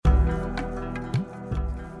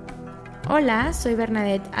Hola, soy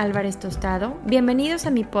Bernadette Álvarez Tostado. Bienvenidos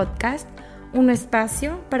a mi podcast, un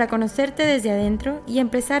espacio para conocerte desde adentro y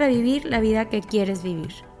empezar a vivir la vida que quieres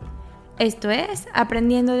vivir. Esto es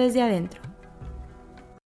Aprendiendo desde Adentro.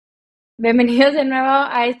 Bienvenidos de nuevo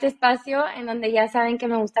a este espacio en donde ya saben que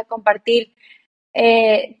me gusta compartir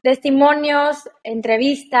testimonios,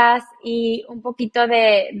 entrevistas y un poquito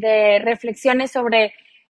de reflexiones sobre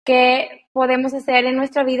qué podemos hacer en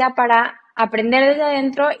nuestra vida para aprender desde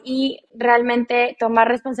adentro y realmente tomar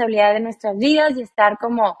responsabilidad de nuestras vidas y estar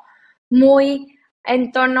como muy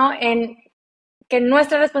en tono en que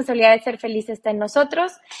nuestra responsabilidad de ser feliz está en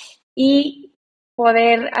nosotros y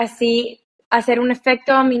poder así hacer un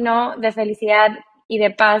efecto dominó de felicidad y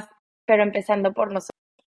de paz, pero empezando por nosotros.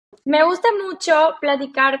 Me gusta mucho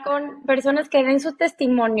platicar con personas que den su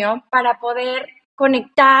testimonio para poder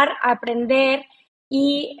conectar, aprender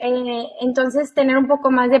y entonces tener un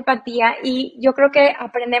poco más de empatía. Y yo creo que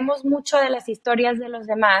aprendemos mucho de las historias de los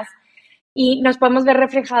demás y nos podemos ver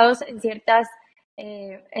reflejados en ciertas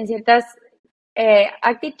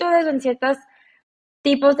actitudes o en ciertos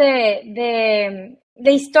tipos de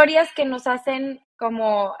historias que nos hacen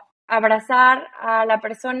como abrazar a la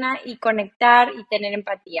persona y conectar y tener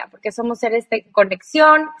empatía, porque somos seres de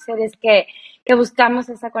conexión, seres que buscamos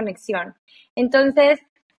esa conexión. Entonces,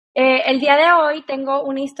 el día de hoy tengo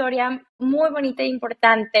una historia muy bonita e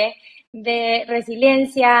importante de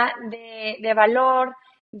resiliencia, de valor,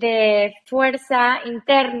 de fuerza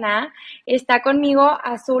interna. Está conmigo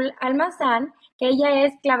Azul Almazán, que ella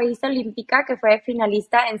es clavadista olímpica, que fue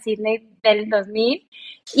finalista en Sydney del 2000,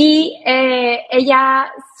 y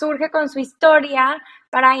ella surge con su historia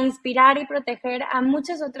para inspirar y proteger a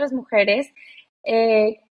muchas otras mujeres,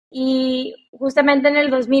 y justamente en el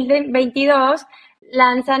 2022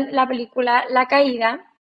 lanzan la película La Caída,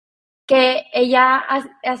 que ella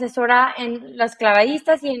asesora en los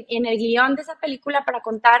clavadistas y en el guión de esa película para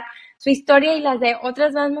contar su historia y las de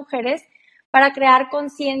otras más mujeres, para crear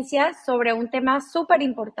conciencia sobre un tema súper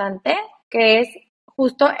importante, que es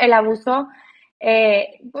justo el abuso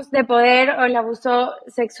pues de poder o el abuso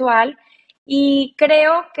sexual. Y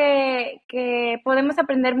creo que podemos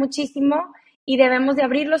aprender muchísimo y debemos de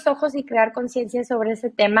abrir los ojos y crear conciencia sobre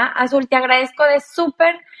ese tema. Azul, te agradezco de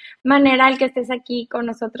súper manera el que estés aquí con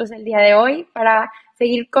nosotros el día de hoy para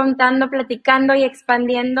seguir contando, platicando y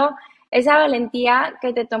expandiendo esa valentía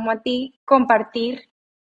que te tomó a ti compartir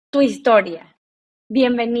tu historia.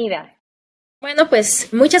 Bienvenida. Bueno,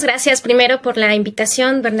 pues muchas gracias primero por la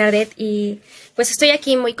invitación, Bernadette, y pues estoy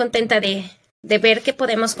aquí muy contenta de ver qué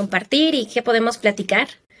podemos compartir y qué podemos platicar.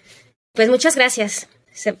 Pues muchas gracias.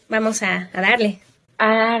 Vamos a darle.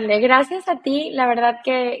 Gracias a ti. La verdad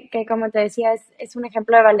que como te decía, es un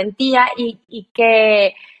ejemplo de valentía y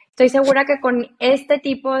que estoy segura que con este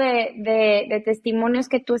tipo de testimonios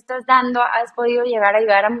que tú estás dando has podido llegar a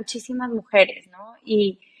ayudar a muchísimas mujeres, ¿no?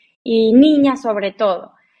 Y niñas sobre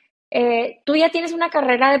todo. Tú ya tienes una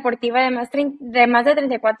carrera deportiva de más de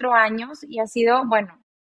 34 años y has sido, bueno,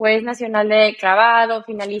 juez nacional de clavado,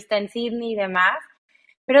 finalista en Sydney y demás,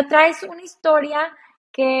 pero traes una historia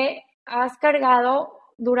que has cargado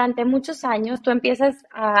durante muchos años. Tú empiezas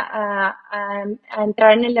a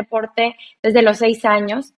entrar en el deporte desde los 6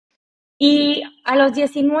 años y a los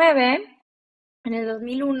 19, en el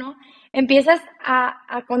 2001, empiezas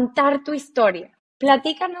a contar tu historia.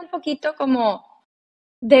 Platícanos un poquito como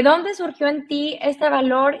de dónde surgió en ti este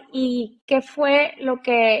valor y qué fue lo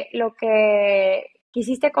que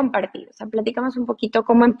quisiste compartir. O sea, platícanos un poquito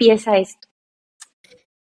cómo empieza esto.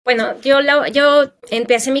 Bueno, yo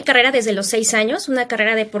empecé mi carrera desde los 6 años, una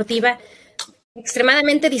carrera deportiva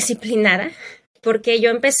extremadamente disciplinada, porque yo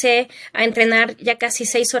empecé a entrenar ya casi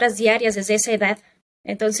 6 horas diarias desde esa edad.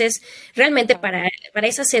 Entonces, realmente para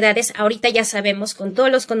esas edades, ahorita ya sabemos con todos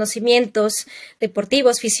los conocimientos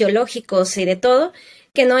deportivos, fisiológicos y de todo,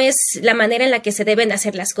 que no es la manera en la que se deben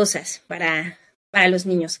hacer las cosas para los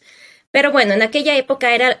niños. Pero bueno, en aquella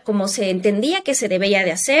época era como se entendía que se debía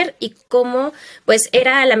de hacer y cómo pues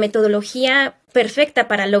era la metodología perfecta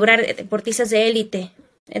para lograr deportistas de élite.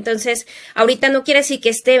 Entonces, ahorita no quiere decir que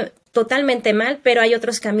esté totalmente mal, pero hay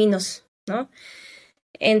otros caminos, ¿no?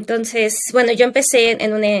 Entonces, bueno, yo empecé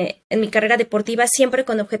en mi carrera deportiva siempre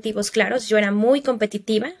con objetivos claros. Yo era muy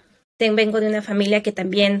competitiva. Vengo de una familia que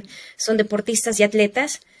también son deportistas y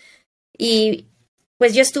atletas. Y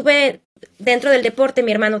pues yo estuve dentro del deporte,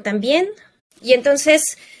 mi hermano también. Y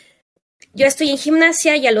entonces yo estoy en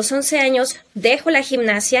gimnasia y a los 11 años dejo la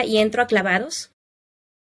gimnasia y entro a clavados.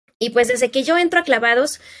 Y pues desde que yo entro a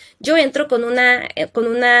clavados, yo entro con una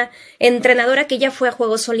entrenadora que ya fue a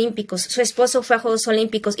Juegos Olímpicos, su esposo fue a Juegos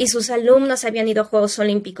Olímpicos y sus alumnos habían ido a Juegos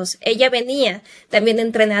Olímpicos. Ella venía también de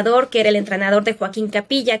entrenador, que era el entrenador de Joaquín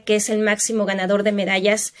Capilla, que es el máximo ganador de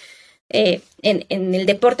medallas en el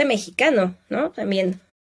deporte mexicano, ¿no? También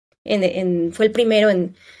fue el primero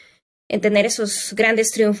en tener esos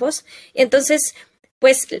grandes triunfos. Entonces,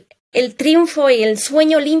 pues el triunfo y el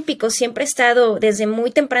sueño olímpico siempre ha estado desde muy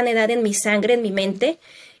temprana edad en mi sangre, en mi mente,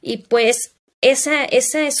 y pues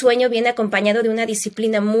ese sueño viene acompañado de una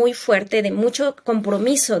disciplina muy fuerte, de mucho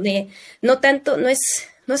compromiso, de no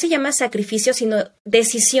se llama sacrificio, sino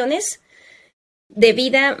decisiones de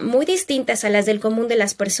vida muy distintas a las del común de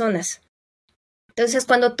las personas. Entonces,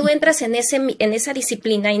 cuando tú entras en esa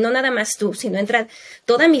disciplina, y no nada más tú, sino entra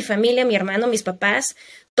toda mi familia, mi hermano, mis papás,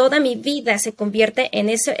 toda mi vida se convierte en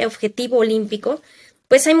ese objetivo olímpico,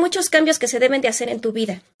 pues hay muchos cambios que se deben de hacer en tu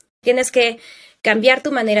vida. Tienes que cambiar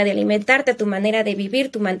tu manera de alimentarte, tu manera de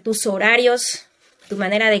vivir, tus horarios, tu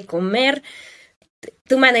manera de comer,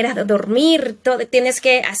 tu manera de dormir, tienes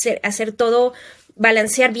que hacer todo,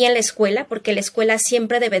 balancear bien la escuela, porque la escuela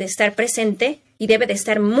siempre debe de estar presente y debe de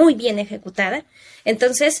estar muy bien ejecutada.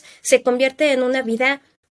 Entonces se convierte en una vida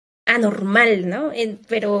anormal, ¿no?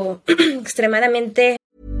 Pero extremadamente.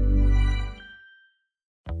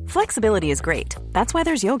 Flexibility is great. That's why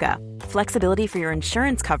there's yoga. Flexibility for your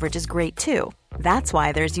insurance coverage is great too. That's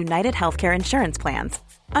why there's United Healthcare Insurance Plans.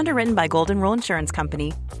 Underwritten by Golden Rule Insurance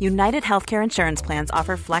Company, United Healthcare Insurance Plans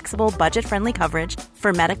offer flexible, budget-friendly coverage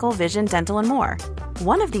for medical, vision, dental, and more.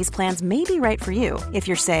 One of these plans may be right for you if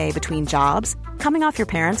you're, say, between jobs, coming off your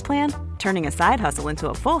parents' plan, turning a side hustle into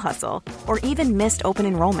a full hustle, or even missed open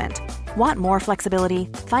enrollment. Want more flexibility?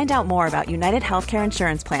 Find out more about United Healthcare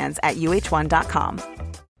Insurance Plans at uh1.com.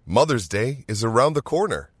 Mother's Day is around the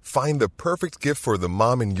corner. Find the perfect gift for the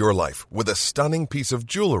mom in your life with a stunning piece of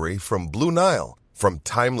jewelry from Blue Nile. From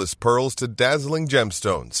timeless pearls to dazzling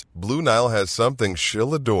gemstones, Blue Nile has something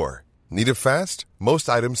she'll adore. Need it fast? Most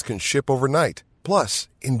items can ship overnight. Plus,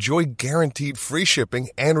 enjoy guaranteed free shipping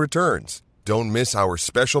and returns. Don't miss our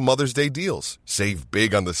special Mother's Day deals. Save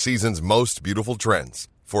big on the season's most beautiful trends.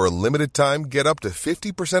 For a limited time, get up to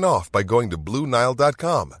 50% off by going to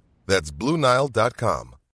BlueNile.com. That's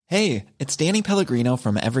BlueNile.com. Hey, it's Danny Pellegrino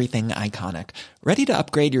from Everything Iconic. Ready to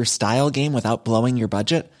upgrade your style game without blowing your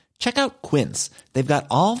budget? Check out Quince. They've got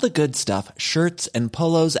all the good stuff, shirts and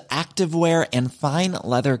polos, activewear, and fine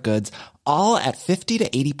leather goods, all at 50 to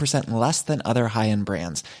 80% less than other high-end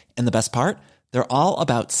brands. And the best part? They're all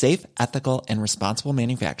about safe, ethical, and responsible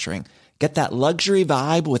manufacturing. Get that luxury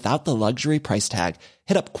vibe without the luxury price tag.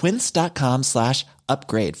 Hit up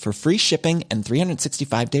quince.com/upgrade for free shipping and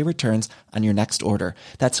 365-day returns on your next order.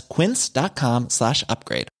 That's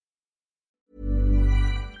quince.com/upgrade.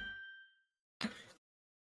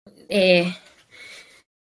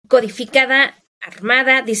 Codificada,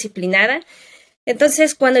 armada, disciplinada.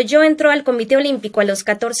 Entonces, cuando yo entro al Comité Olímpico a los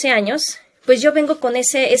 14 años, pues yo vengo con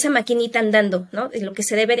esa maquinita andando, ¿no? De lo que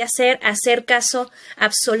se debe de hacer caso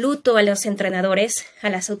absoluto a los entrenadores, a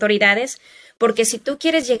las autoridades, porque si tú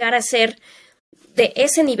quieres llegar a ser de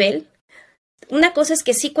ese nivel, una cosa es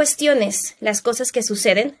que sí cuestiones las cosas que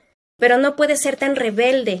suceden, pero no puedes ser tan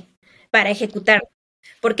rebelde para ejecutar.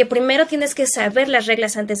 Porque primero tienes que saber las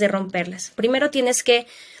reglas antes de romperlas. Primero tienes que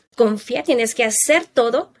confiar, tienes que hacer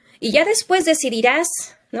todo y ya después decidirás,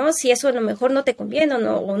 ¿no? Si eso a lo mejor no te conviene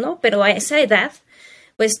o no, pero a esa edad,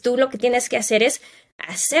 pues tú lo que tienes que hacer es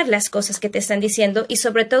hacer las cosas que te están diciendo y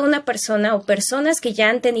sobre todo una persona o personas que ya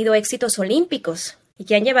han tenido éxitos olímpicos y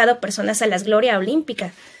que han llevado personas a la gloria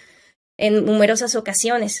olímpica en numerosas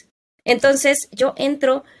ocasiones. Entonces yo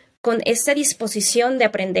entro con esa disposición de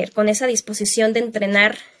aprender, con esa disposición de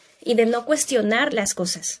entrenar y de no cuestionar las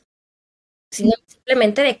cosas, sino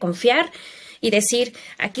simplemente de confiar y decir,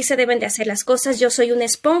 aquí se deben de hacer las cosas, yo soy una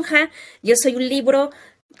esponja, yo soy un libro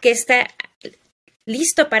que está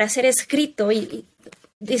listo para ser escrito y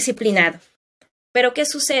disciplinado. Pero ¿qué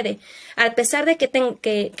sucede? A pesar de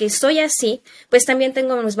que soy así, pues también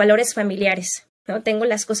tengo unos valores familiares, ¿no? Tengo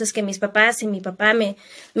las cosas que mis papás y mi papá me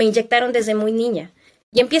inyectaron desde muy niña.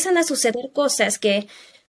 Y empiezan a suceder cosas que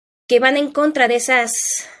van en contra de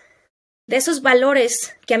esos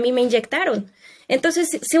valores que a mí me inyectaron.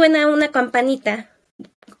 Entonces suena una campanita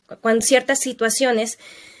con ciertas situaciones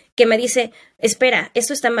que me dice, espera,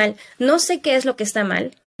 esto está mal. No sé qué es lo que está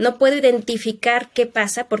mal. No puedo identificar qué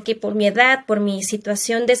pasa porque por mi edad, por mi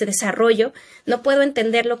situación de desarrollo, no puedo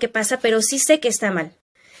entender lo que pasa, pero sí sé que está mal.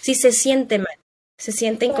 Sí se siente mal, se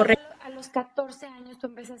siente incorrecto. A los 14 años tú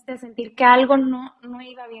empezaste a sentir que algo no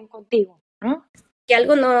iba bien contigo, ¿no? que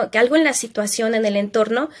algo no, que algo en la situación, en el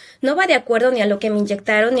entorno, no va de acuerdo ni a lo que me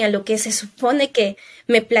inyectaron, ni a lo que se supone que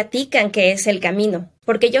me platican que es el camino.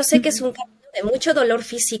 Porque yo sé que es un camino de mucho dolor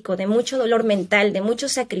físico, de mucho dolor mental, de mucho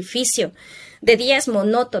sacrificio, de días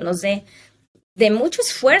monótonos, de mucho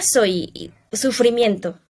esfuerzo y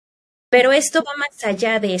sufrimiento. Pero esto va más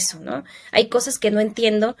allá de eso, ¿no? Hay cosas que no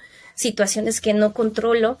entiendo, situaciones que no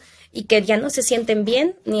controlo y que ya no se sienten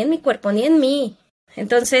bien ni en mi cuerpo ni en mí.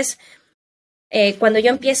 Entonces, cuando yo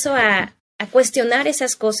empiezo a cuestionar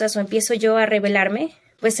esas cosas o empiezo yo a rebelarme,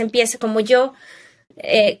 pues empieza como yo,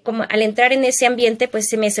 como al entrar en ese ambiente, pues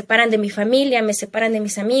se me separan de mi familia, me separan de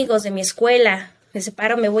mis amigos, de mi escuela,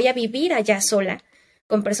 me voy a vivir allá sola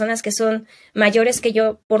con personas que son mayores que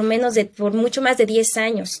yo por mucho más de 10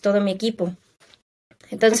 años, todo mi equipo.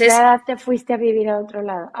 Entonces, ¿a qué edad te fuiste a vivir a otro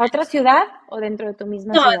lado? ¿A otra ciudad o dentro de tu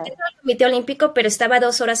misma ciudad? No, dentro del Comité Olímpico, pero estaba a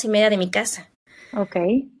 2 horas y media de mi casa. Ok.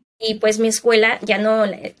 Y pues mi escuela ya no,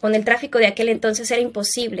 con el tráfico de aquel entonces era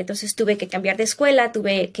imposible. Entonces tuve que cambiar de escuela,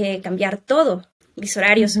 tuve que cambiar todo, mis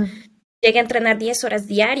horarios. Llegué a entrenar 10 horas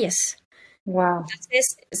diarias. Wow.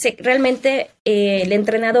 Entonces, realmente el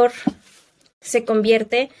entrenador se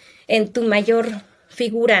convierte en tu mayor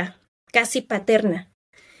figura, casi paterna.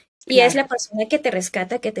 Y Claro. es la persona que te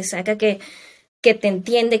rescata, que te saca, que te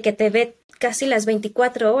entiende, que te ve casi las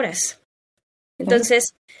 24 horas.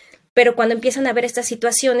 Entonces, pero cuando empiezan a ver estas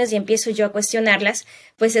situaciones y empiezo yo a cuestionarlas,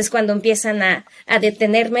 pues es cuando empiezan a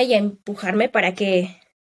detenerme y a empujarme para que,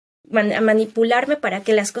 a manipularme para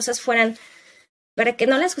que las cosas fueran, para que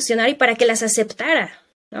no las cuestionara y para que las aceptara,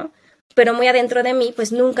 ¿no? Pero muy adentro de mí,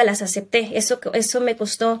 pues nunca las acepté. Eso me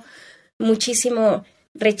costó muchísimo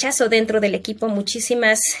rechazo dentro del equipo,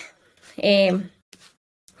 muchísimas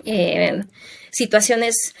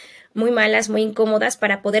situaciones muy malas, muy incómodas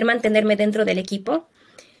para poder mantenerme dentro del equipo.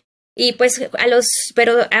 Y pues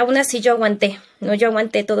pero aún así yo aguanté, ¿no? Yo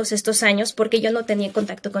aguanté todos estos años porque yo no tenía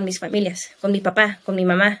contacto con mis familias, con mi papá, con mi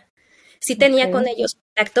mamá. Sí tenía con ellos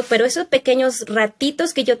contacto, pero esos pequeños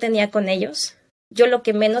ratitos que yo tenía con ellos, yo lo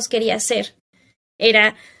que menos quería hacer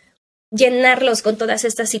era llenarlos con todas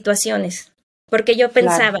estas situaciones, porque yo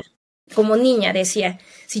pensaba, como niña, decía,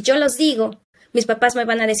 si yo los digo, mis papás me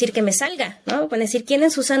van a decir que me salga, ¿no? Van a decir, ¿quién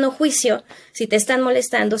en su sano juicio? Si te están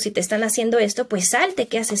molestando, si te están haciendo esto, pues salte,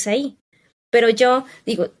 ¿qué haces ahí? Pero yo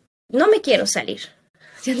digo, no me quiero salir.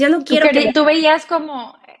 Yo no quiero Tú veías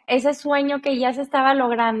como ese sueño que ya se estaba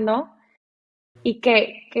logrando y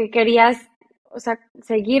que querías, o sea,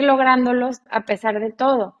 seguir lográndolos a pesar de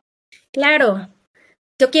todo. Claro.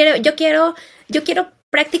 Yo quiero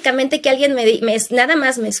prácticamente que alguien nada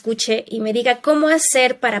más me escuche y me diga cómo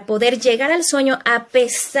hacer para poder llegar al sueño a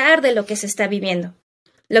pesar de lo que se está viviendo.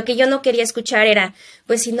 Lo que yo no quería escuchar era,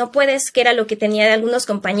 pues si no puedes, que era lo que tenía de algunos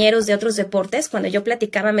compañeros de otros deportes, cuando yo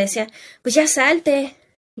platicaba me decía, pues ya salte,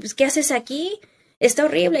 pues ¿qué haces aquí? Está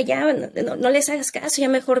horrible, ya no les hagas caso, ya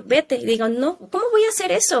mejor vete. Y digo, no, ¿cómo voy a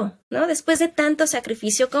hacer eso? ¿No? Después de tanto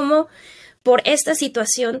sacrificio, ¿cómo por esta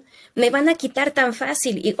situación me van a quitar tan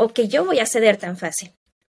fácil o que yo voy a ceder tan fácil?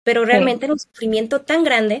 Pero realmente era un sufrimiento tan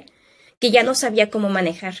grande que ya no sabía cómo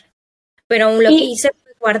manejar. Pero aún lo que hice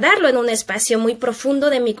fue guardarlo en un espacio muy profundo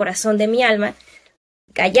de mi corazón, de mi alma,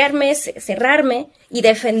 callarme, cerrarme y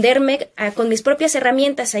defenderme con mis propias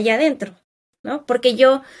herramientas allá adentro, ¿no? Porque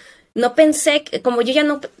yo no pensé, como yo ya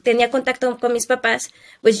no tenía contacto con mis papás,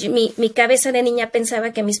 pues mi cabeza de niña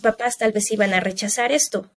pensaba que mis papás tal vez iban a rechazar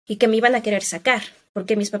esto y que me iban a querer sacar,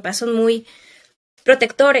 porque mis papás son muy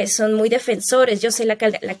protectores, son muy defensores, yo sé la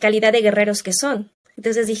calidad de guerreros que son.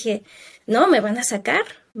 Entonces dije, no, me van a sacar,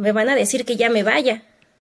 me van a decir que ya me vaya.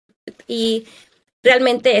 Y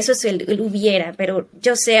realmente eso es el hubiera, pero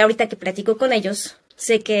yo sé ahorita que platico con ellos,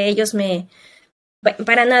 sé que ellos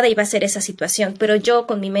para nada iba a ser esa situación, pero yo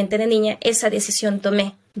con mi mente de niña esa decisión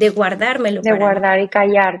tomé de guardármelo. De guardar y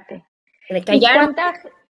callarte. De callar.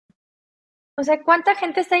 ¿Cuánta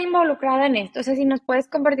gente está involucrada en esto? O sea, si nos puedes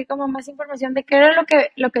compartir como más información de qué era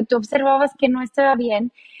lo que tú observabas que no estaba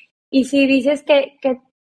bien. Y si dices que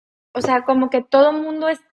o sea, como que todo el mundo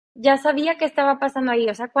ya sabía qué estaba pasando ahí.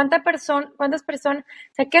 O sea, cuántas personas,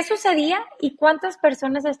 o sea, qué sucedía y cuántas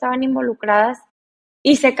personas estaban involucradas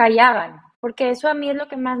y se callaban. Porque eso a mí es lo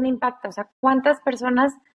que más me impacta. O sea, cuántas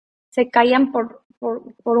personas se callan por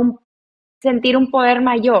sentir un poder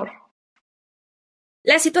mayor.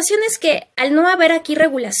 La situación es que al no haber aquí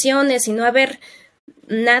regulaciones y no haber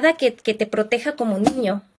nada que te proteja como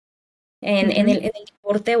niño en el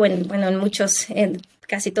deporte o en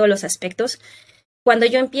casi todos los aspectos, cuando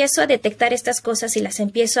yo empiezo a detectar estas cosas y las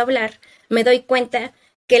empiezo a hablar, me doy cuenta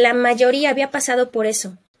que la mayoría había pasado por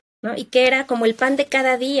eso. ¿no? Y que era como el pan de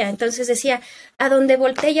cada día. Entonces decía, a donde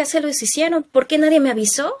volteé ya se los hicieron, ¿por qué nadie me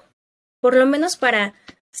avisó? Por lo menos para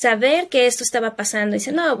saber que esto estaba pasando.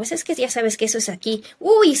 Dice, no, pues es que ya sabes que eso es aquí.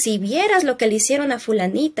 Uy, si vieras lo que le hicieron a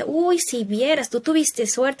fulanita. Uy, si vieras, tú tuviste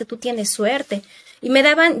suerte, tú tienes suerte. Y me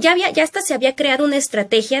daban, ya hasta se había creado una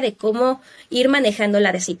estrategia de cómo ir manejando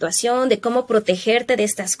la situación, de cómo protegerte de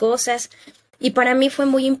estas cosas. Y para mí fue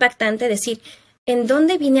muy impactante decir, ¿en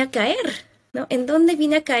dónde vine a caer? ¿No? ¿En dónde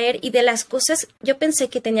vine a caer? Y de las cosas, yo pensé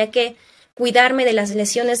que tenía que cuidarme de las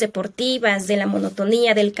lesiones deportivas, de la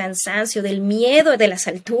monotonía, del cansancio, del miedo de las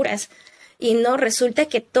alturas. Y no, resulta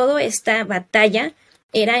que toda esta batalla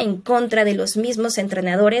era en contra de los mismos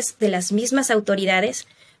entrenadores, de las mismas autoridades,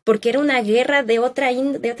 porque era una guerra de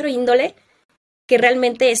otro índole que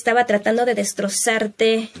realmente estaba tratando de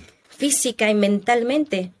destrozarte física y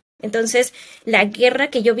mentalmente. Entonces, la guerra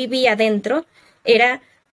que yo vivía adentro era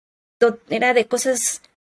de cosas,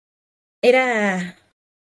 era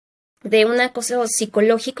de una cosa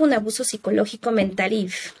psicológica, un abuso psicológico, mental y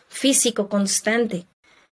físico constante.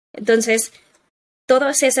 Entonces,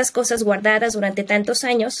 todas esas cosas guardadas durante tantos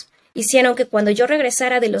años hicieron que cuando yo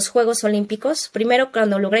regresara de los Juegos Olímpicos, primero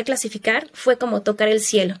cuando logré clasificar, fue como tocar el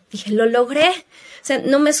cielo. Dije, lo logré. O sea,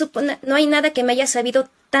 no hay nada que me haya sabido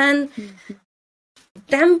tan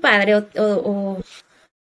padre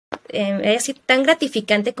así tan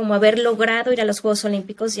gratificante como haber logrado ir a los Juegos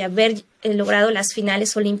Olímpicos y haber logrado las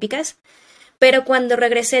finales olímpicas. Pero cuando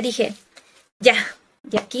regresé dije, ya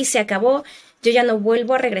aquí se acabó, yo ya no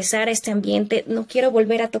vuelvo a regresar a este ambiente, no quiero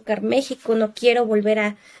volver a tocar México, no quiero volver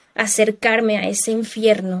a acercarme a ese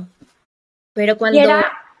infierno. Pero cuando...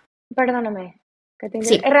 Y perdóname,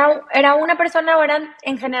 sí. ¿Era una persona o eran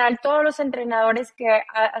en general todos los entrenadores que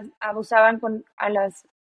abusaban a las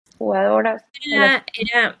jugadoras?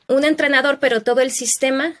 Era un entrenador, pero todo el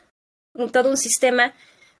sistema, todo un sistema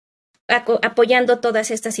apoyando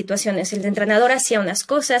todas estas situaciones. El entrenador hacía unas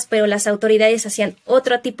cosas, pero las autoridades hacían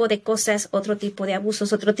otro tipo de cosas, otro tipo de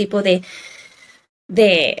abusos, otro tipo de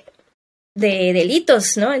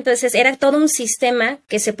delitos, ¿no? Entonces era todo un sistema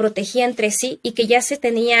que se protegía entre sí y que ya se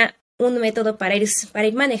tenía un método para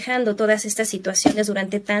ir manejando todas estas situaciones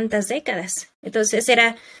durante tantas décadas. Entonces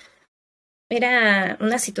era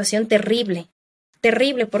una situación terrible,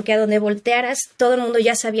 porque a donde voltearas todo el mundo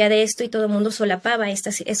ya sabía de esto y todo el mundo solapaba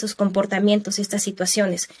esos comportamientos, estas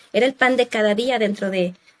situaciones. Era el pan de cada día dentro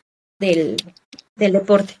del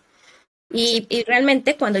deporte. Y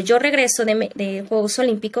realmente cuando yo regreso de Juegos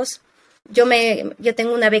Olímpicos, yo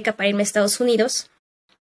tengo una beca para irme a Estados Unidos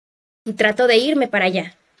y trato de irme para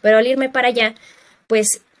allá. Pero al irme para allá,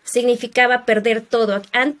 pues significaba perder todo.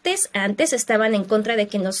 Antes estaban en contra de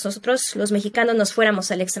que nosotros, los mexicanos, nos fuéramos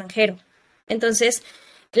al extranjero. Entonces,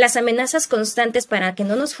 las amenazas constantes para que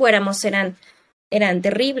no nos fuéramos eran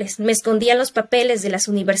terribles. Me escondían los papeles de las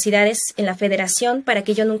universidades en la federación para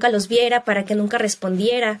que yo nunca los viera, para que nunca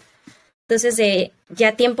respondiera. Entonces,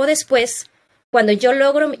 ya tiempo después, cuando yo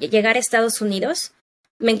logro llegar a Estados Unidos,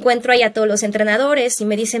 me encuentro ahí a todos los entrenadores y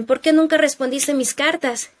me dicen, ¿por qué nunca respondiste mis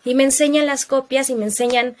cartas? Y me enseñan las copias y me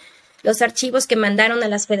enseñan los archivos que mandaron a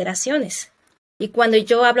las federaciones. Y cuando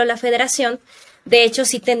yo hablo a la federación, de hecho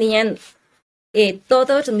sí tenían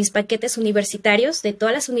todos mis paquetes universitarios de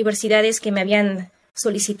todas las universidades que me habían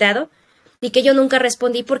solicitado y que yo nunca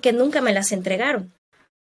respondí porque nunca me las entregaron.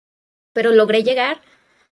 Pero logré llegar,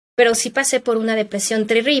 pero sí pasé por una depresión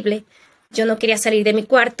terrible. Yo no quería salir de mi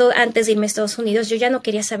cuarto antes de irme a Estados Unidos. Yo ya no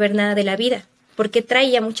quería saber nada de la vida, porque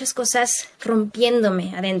traía muchas cosas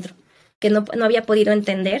rompiéndome adentro, que no había podido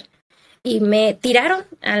entender. Y me tiraron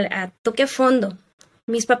a toque fondo.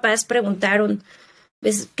 Mis papás preguntaron,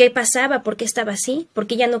 pues, ¿qué pasaba? ¿Por qué estaba así? ¿Por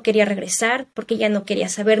qué ya no quería regresar? ¿Por qué ya no quería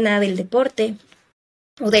saber nada del deporte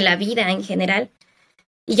o de la vida en general?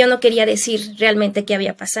 Y yo no quería decir realmente qué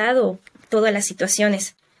había pasado, todas las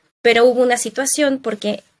situaciones. Pero hubo una situación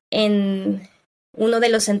porque uno de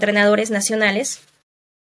los entrenadores nacionales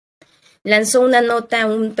lanzó una nota a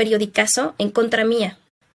un periodicazo en contra mía,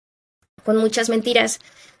 con muchas mentiras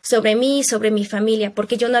sobre mí y sobre mi familia,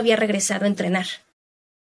 porque yo no había regresado a entrenar.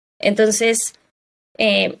 Entonces,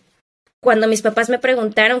 cuando mis papás me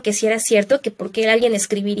preguntaron que si era cierto, que por qué alguien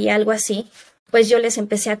escribiría algo así, pues yo les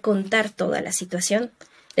empecé a contar toda la situación,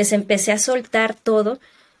 les empecé a soltar todo,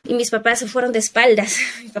 y mis papás se fueron de espaldas.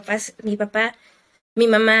 Mi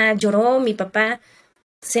mamá lloró, mi papá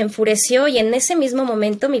se enfureció y en ese mismo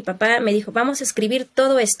momento mi papá me dijo, vamos a escribir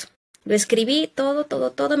todo esto. Lo escribí todo,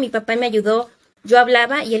 mi papá me ayudó, yo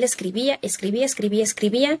hablaba y él escribía,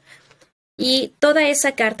 y toda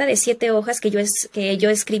esa carta de 7 hojas que yo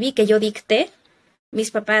escribí, que yo dicté,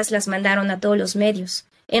 mis papás las mandaron a todos los medios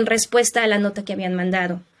en respuesta a la nota que habían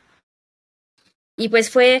mandado. Y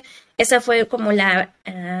pues esa fue como la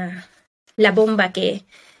bomba que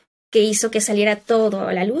hizo que saliera todo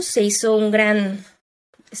a la luz. Se hizo un gran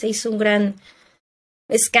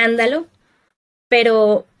escándalo,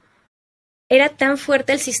 pero era tan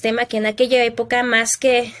fuerte el sistema que en aquella época, más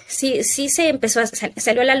que sí se empezó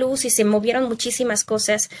salió a la luz y se movieron muchísimas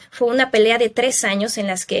cosas. Fue una pelea de 3 años en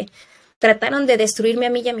las que trataron de destruirme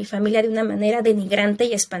a mí y a mi familia de una manera denigrante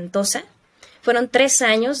y espantosa. Fueron 3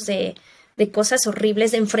 años de cosas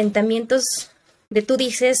horribles, de enfrentamientos, de tú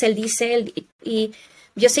dices, él dice, y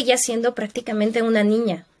yo seguía siendo prácticamente una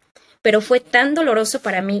niña. Pero fue tan doloroso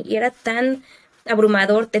para mí y era tan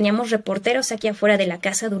abrumador. Teníamos reporteros aquí afuera de la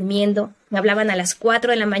casa durmiendo, me hablaban a las 4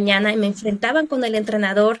 de la mañana y me enfrentaban con el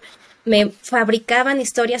entrenador, me fabricaban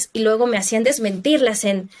historias y luego me hacían desmentirlas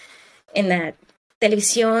en la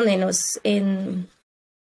televisión, en los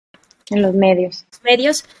medios.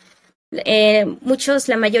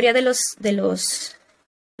 La mayoría de los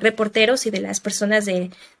reporteros y de las personas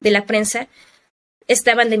de la prensa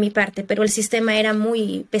estaban de mi parte, pero el sistema era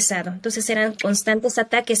muy pesado. Entonces eran constantes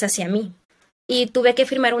ataques hacia mí. Y tuve que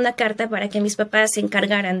firmar una carta para que mis papás se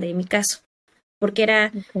encargaran de mi caso, porque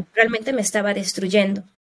realmente me estaba destruyendo.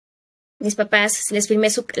 Mis papás les firmé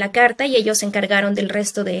la carta y ellos se encargaron del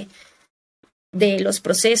resto de los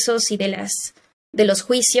procesos y de los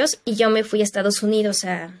juicios, y yo me fui a Estados Unidos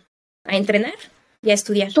a entrenar y a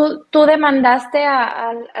estudiar. ¿Tú demandaste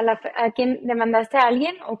a quién demandaste a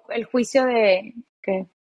alguien o el juicio de qué?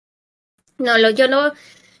 No,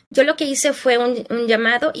 yo lo que hice fue un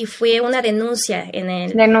llamado y fue una denuncia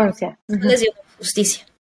Denuncia. Desde justicia.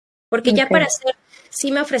 Porque ya para hacer,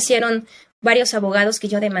 sí me ofrecieron varios abogados que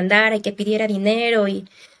yo demandara y que pidiera dinero y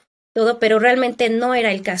todo, pero realmente no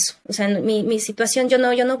era el caso. O sea, mi situación, yo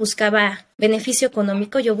no buscaba beneficio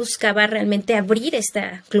económico, yo buscaba realmente abrir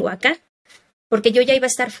esta cloaca, porque yo ya iba a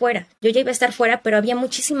estar fuera, pero había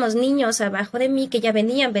muchísimos niños abajo de mí que ya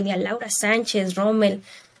venía Laura Sánchez, Rommel,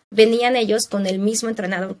 venían ellos con el mismo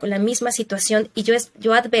entrenador, con la misma situación, y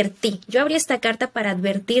yo abrí esta carta para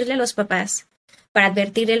advertirle a los papás, para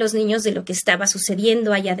advertirle a los niños de lo que estaba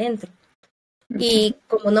sucediendo allá adentro. Y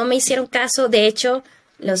como no me hicieron caso, de hecho,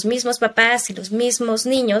 los mismos papás y los mismos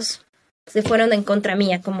niños se fueron en contra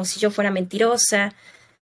mía, como si yo fuera mentirosa.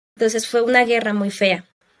 Entonces fue una guerra muy fea.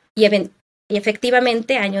 Y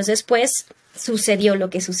efectivamente, años después, sucedió lo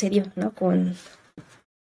que sucedió, ¿no? Con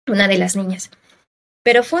una de las niñas.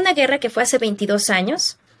 Pero fue una guerra que fue hace 22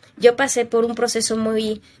 años. Yo pasé por un proceso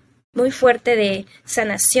muy, muy fuerte de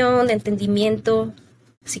sanación, de entendimiento.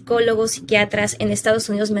 Psicólogos, psiquiatras en Estados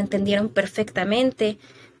Unidos me entendieron perfectamente.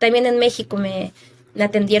 También en México me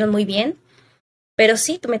atendieron muy bien. Pero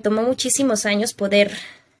sí, me tomó muchísimos años poder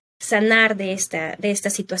sanar de esta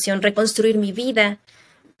situación, reconstruir mi vida,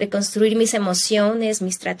 reconstruir mis emociones, mi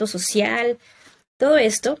estrato social, todo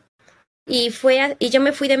esto. Y yo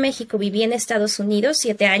me fui de México, viví en Estados Unidos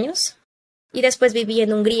 7 años y después viví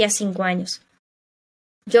en Hungría 5 años.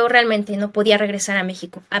 Yo realmente no podía regresar a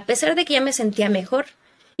México, a pesar de que ya me sentía mejor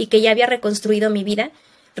y que ya había reconstruido mi vida.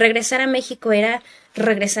 Regresar a México era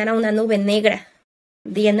regresar a una nube negra,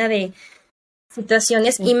 llena de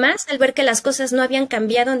situaciones, y más al ver que las cosas no habían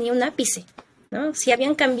cambiado ni un ápice, ¿no? Sí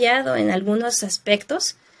habían cambiado en algunos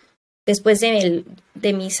aspectos después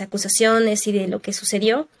de mis acusaciones y de lo que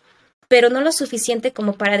sucedió, pero no lo suficiente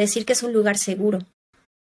como para decir que es un lugar seguro.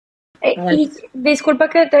 Y disculpa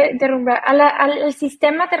que te interrumpa, al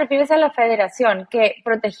sistema te refieres a la federación, que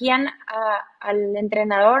protegían al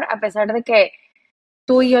entrenador a pesar de que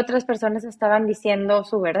tú y otras personas estaban diciendo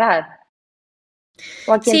su verdad.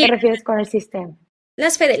 ¿O a quién te refieres con el sistema?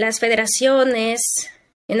 Las federaciones,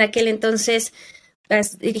 en aquel entonces,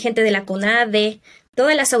 las dirigentes de la CONADE,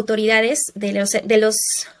 todas las autoridades de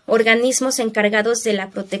los organismos encargados de la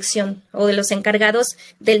protección o de los encargados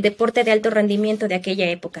del deporte de alto rendimiento de aquella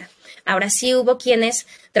época. Ahora sí hubo quienes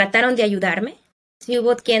trataron de ayudarme, sí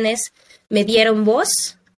hubo quienes me dieron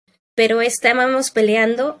voz, pero estábamos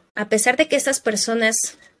peleando, a pesar de que estas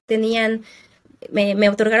personas me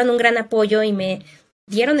otorgaron un gran apoyo y me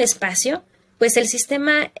dieron espacio, pues el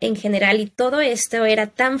sistema en general y todo esto era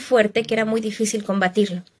tan fuerte que era muy difícil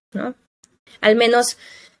combatirlo, ¿no? Al menos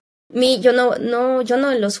yo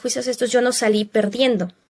no en los juicios estos yo no salí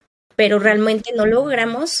perdiendo, pero realmente no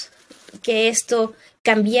logramos que esto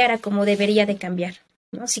cambiara como debería de cambiar,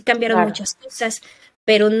 ¿no? Sí cambiaron muchas cosas,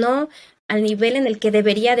 pero no al nivel en el que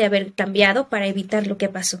debería de haber cambiado para evitar lo que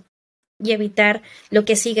pasó y evitar lo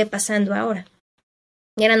que sigue pasando ahora.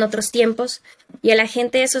 Eran otros tiempos y a la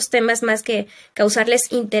gente esos temas, más que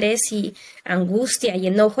causarles interés y angustia y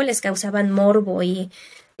enojo, les causaban morbo y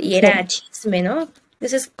era chisme, ¿no?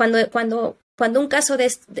 Entonces, cuando cuando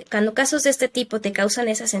cuando casos de este tipo te causan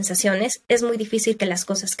esas sensaciones, es muy difícil que las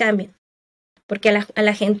cosas cambien, porque a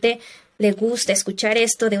la gente le gusta escuchar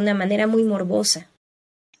esto de una manera muy morbosa.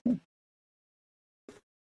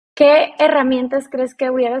 ¿Qué herramientas crees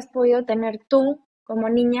que hubieras podido tener tú como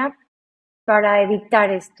niña para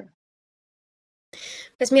evitar esto?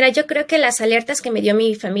 Pues mira, yo creo que las alertas que me dio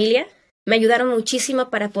mi familia me ayudaron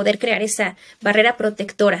muchísimo para poder crear esa barrera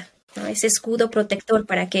protectora, ¿no? Ese escudo protector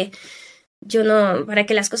para que para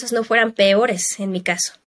que las cosas no fueran peores en mi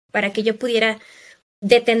caso, para que yo pudiera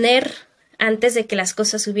detener antes de que las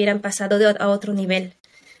cosas hubieran pasado a otro nivel.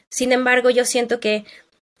 Sin embargo, yo siento que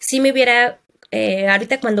si me hubiera,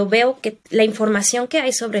 ahorita cuando veo que la información que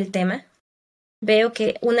hay sobre el tema, veo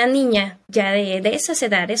que una niña ya de esas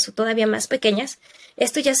edades o todavía más pequeñas,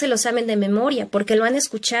 esto ya se lo saben de memoria porque lo han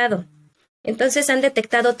escuchado. Entonces han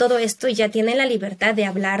detectado todo esto y ya tienen la libertad de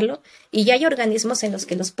hablarlo y ya hay organismos en los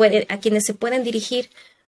que a quienes se pueden dirigir.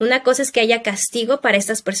 Una cosa es que haya castigo para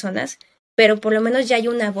estas personas, pero por lo menos ya hay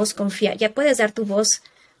una voz confiable. Ya puedes dar tu voz,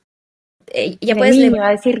 ya puedes niño, a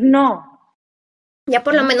decir no. Ya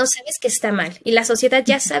por lo menos sabes que está mal y la sociedad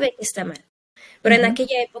ya sabe que está mal. Pero en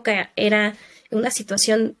aquella época era una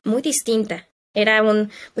situación muy distinta. Era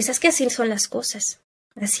pues es que así son las cosas.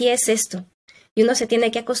 Así es esto. Y uno se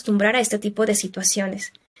tiene que acostumbrar a este tipo de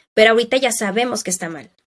situaciones. Pero ahorita ya sabemos que está mal.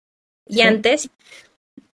 Y antes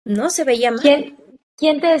no se veía mal.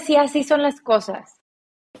 ¿Quién te decía así son las cosas?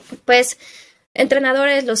 Pues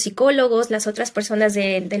entrenadores, los psicólogos, las otras personas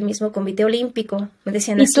del mismo Comité Olímpico me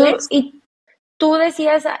decían así es. ¿Y tú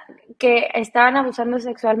decías que estaban abusando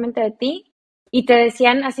sexualmente de ti y te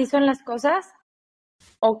decían así son las cosas?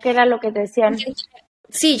 ¿O qué era lo que te decían?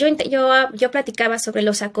 Sí, yo platicaba sobre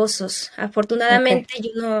los acosos. Afortunadamente,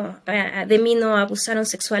 de mí no abusaron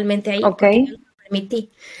sexualmente ahí porque yo no lo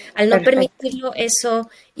permití. Al no permitirlo, eso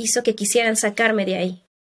hizo que quisieran sacarme de ahí,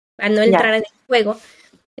 al no entrar en el juego.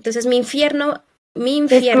 Entonces mi infierno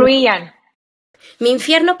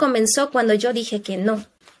comenzó cuando yo dije que no.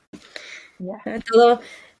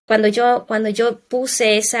 Cuando yo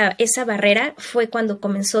puse esa barrera fue cuando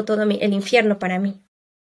comenzó todo el infierno para mí.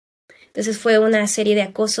 Entonces fue una serie de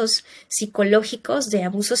acosos psicológicos, de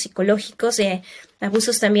abusos psicológicos, de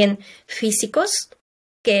abusos también físicos,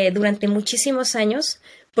 que durante muchísimos años,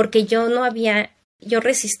 porque yo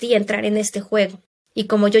resistí a entrar en este juego. Y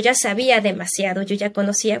como yo ya sabía demasiado, yo ya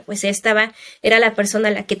conocía, pues era la persona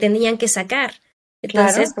a la que tenían que sacar.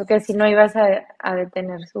 Entonces, claro, porque si no ibas a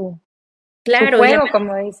detener su juego,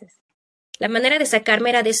 como dices. La manera de sacarme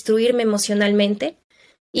era destruirme emocionalmente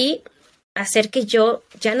y hacer que yo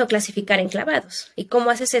ya no clasificara en clavados. ¿Y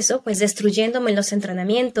cómo haces eso? Pues destruyéndome en los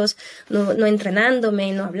entrenamientos, no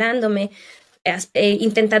entrenándome, no hablándome,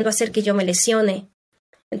 intentando hacer que yo me lesione.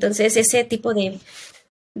 Entonces, ese tipo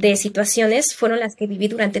de situaciones fueron las que viví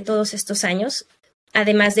durante todos estos años,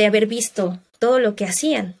 además de haber visto todo lo que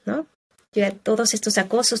hacían, ¿no? Todos estos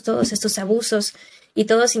acosos, todos estos abusos y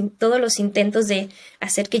todos los intentos de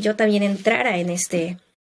hacer que yo también entrara en este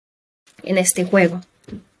juego.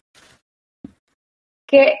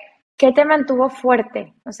 ¿Qué te mantuvo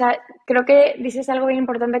fuerte? O sea, creo que dices algo bien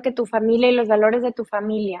importante, que tu familia y los valores de tu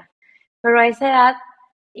familia, pero a esa edad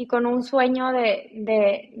y con un sueño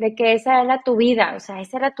de que esa era tu vida, o sea,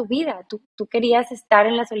 esa era tu vida, tú querías estar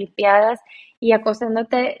en las Olimpiadas y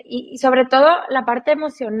acostándote, y sobre todo la parte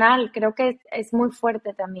emocional, creo que es muy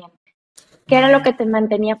fuerte también. ¿Qué era lo que te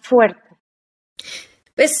mantenía fuerte?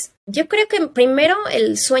 Pues yo creo que primero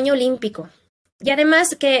el sueño olímpico. Y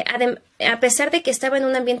además que a pesar de que estaba en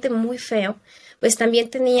un ambiente muy feo, pues también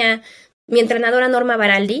tenía mi entrenadora Norma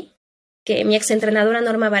Baraldi, mi exentrenadora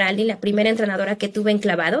Norma Baraldi, la primera entrenadora que tuve en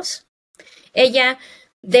clavados. Ella,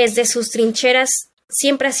 desde sus trincheras,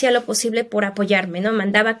 siempre hacía lo posible por apoyarme, ¿no?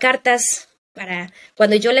 Mandaba cartas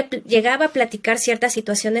cuando yo le llegaba a platicar ciertas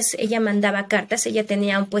situaciones, ella mandaba cartas. Ella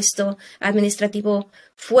tenía un puesto administrativo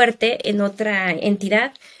fuerte en otra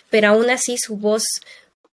entidad, pero aún así su voz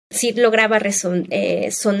sí lograba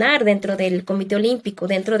sonar dentro del Comité Olímpico,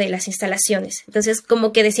 dentro de las instalaciones. Entonces,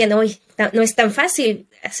 como que decían, hoy no es tan fácil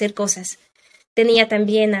hacer cosas. Tenía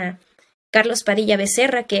también a Carlos Padilla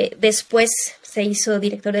Becerra, que después se hizo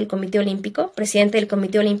director del Comité Olímpico, presidente del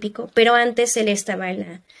Comité Olímpico, pero antes él estaba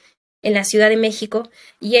en la Ciudad de México,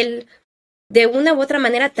 y él, de una u otra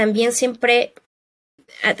manera, también siempre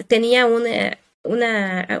tenía una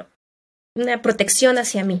protección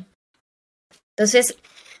hacia mí. Entonces,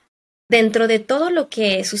 dentro de todo lo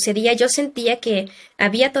que sucedía, yo sentía que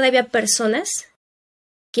había todavía personas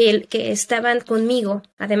que estaban conmigo,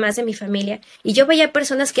 además de mi familia, y yo veía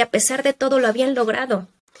personas que a pesar de todo lo habían logrado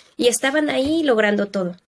y estaban ahí logrando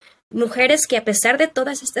todo. mujeres que a pesar de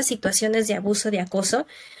todas estas situaciones de abuso, de acoso,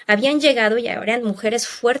 habían llegado y ahora eran mujeres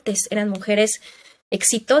fuertes, eran mujeres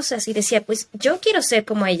exitosas y decía, pues yo quiero ser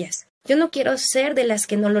como ellas. Yo no quiero ser de las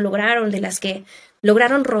que no lo lograron, de las que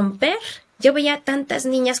lograron romper. Yo veía tantas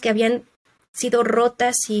niñas que habían sido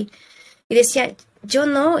rotas y decía, yo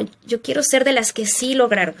no, yo quiero ser de las que sí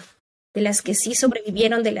lograron, de las que sí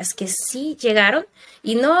sobrevivieron, de las que sí llegaron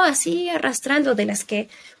y no así arrastrando, de las que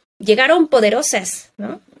llegaron poderosas,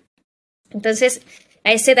 ¿no? Entonces,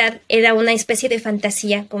 a esa edad era una especie de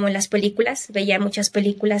fantasía, como en las películas, veía muchas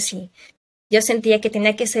películas y yo sentía que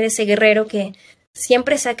tenía que ser ese guerrero que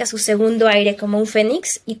siempre saca su segundo aire como un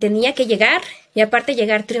fénix y tenía que llegar, y aparte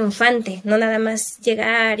llegar triunfante, no nada más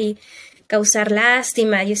llegar y causar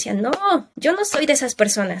lástima. Yo decía, no, yo no soy de esas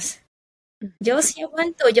personas. Yo sí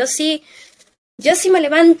aguanto, yo sí me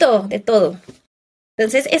levanto de todo.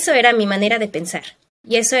 Entonces, eso era mi manera de pensar.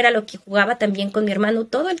 Y eso era lo que jugaba también con mi hermano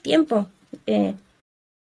todo el tiempo. Y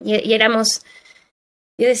éramos,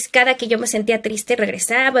 cada que yo me sentía triste,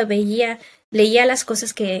 regresaba, leía las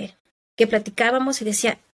cosas que platicábamos y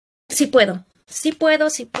decía, sí puedo,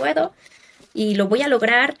 y lo voy a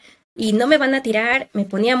lograr, y no me van a tirar. Me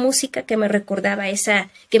ponía música que me recordaba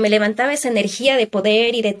que me levantaba esa energía de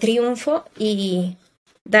poder y de triunfo y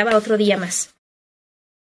daba otro día más.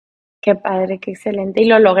 Qué padre, qué excelente. Y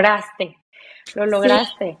lo lograste. Sí,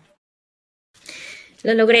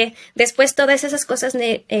 lo logré. Después todas esas cosas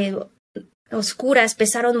oscuras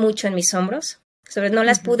pesaron mucho en mis hombros. No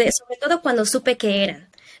las pude, sobre todo cuando supe qué eran,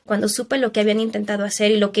 cuando supe lo que habían intentado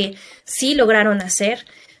hacer y lo que sí lograron hacer,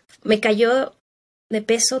 me cayó de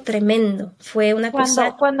peso tremendo. Fue una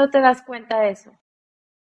cosa. ¿Cuándo te das cuenta de eso?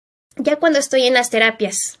 Ya cuando estoy en las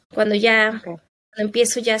terapias, cuando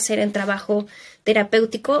empiezo ya a hacer el trabajo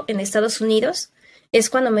terapéutico en Estados Unidos, es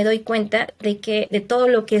cuando me doy cuenta de todo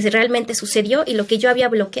lo que realmente sucedió y lo que yo había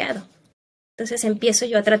bloqueado. Entonces empiezo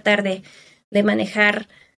yo a tratar de manejar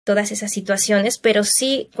todas esas situaciones, pero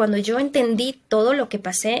sí, cuando yo entendí todo lo que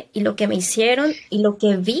pasé y lo que me hicieron y lo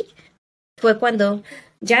que vi, fue cuando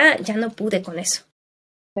ya no pude con eso.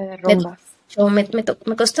 Te derrumbas.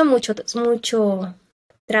 Me costó mucho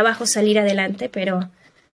trabajo salir adelante, pero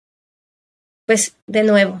pues de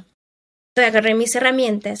nuevo, agarré mis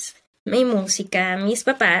herramientas, mi música, mis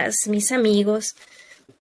papás, mis amigos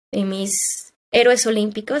y mis héroes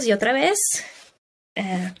olímpicos y otra vez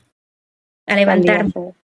a levantarme.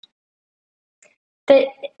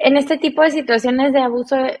 En este tipo de situaciones de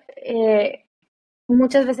abuso,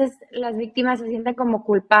 muchas veces las víctimas se sienten como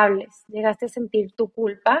culpables. ¿Llegaste a sentir tu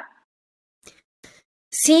culpa?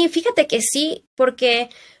 Sí, fíjate que sí, porque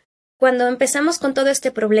cuando empezamos con todo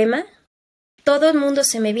este problema, todo el mundo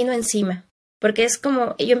se me vino encima, porque es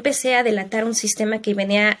como yo empecé a delatar un sistema que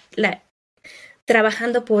venía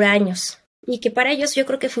trabajando por años y que para ellos yo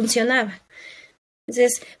creo que funcionaba.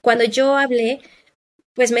 Entonces, cuando yo hablé,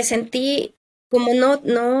 pues me sentí como no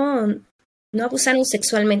abusaron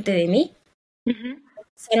sexualmente de mí.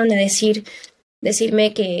 Empezaron a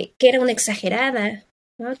decirme que era una exagerada,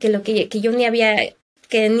 ¿no? Que yo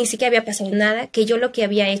que ni siquiera había pasado nada, que yo lo que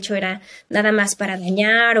había hecho era nada más para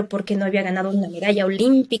dañar o porque no había ganado una medalla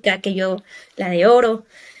olímpica, que yo la de oro.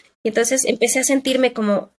 Y entonces empecé a sentirme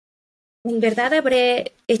como, ¿en verdad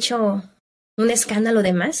habré hecho un escándalo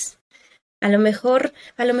de más? A lo mejor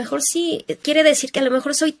sí, quiere decir que a lo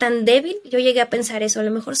mejor soy tan débil, yo llegué a pensar eso, a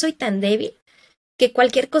lo mejor soy tan débil que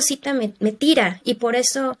cualquier cosita me tira y por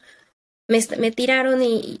eso me tiraron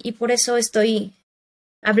y por eso estoy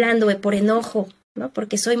hablando por enojo, ¿no?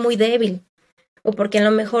 Porque soy muy débil o porque a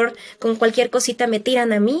lo mejor con cualquier cosita me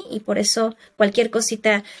tiran a mí y por eso cualquier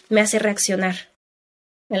cosita me hace reaccionar.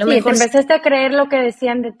 A lo mejor te empezaste a creer lo que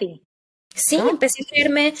decían de ti. Sí, ¿no? Empecé a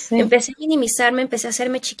creerme, empecé a minimizarme, empecé a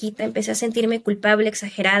hacerme chiquita, empecé a sentirme culpable,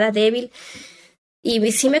 exagerada, débil.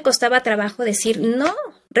 Y sí me costaba trabajo decir, no,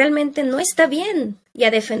 realmente no está bien. Y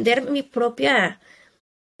a defender mi propio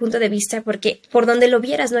punto de vista, porque por donde lo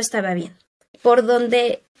vieras no estaba bien. Por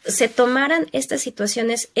donde se tomaran estas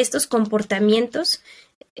situaciones, estos comportamientos,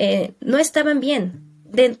 no estaban bien,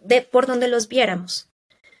 por donde los viéramos.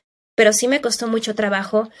 Pero sí me costó mucho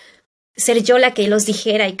trabajo ser yo la que los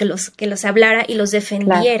dijera y que los hablara y los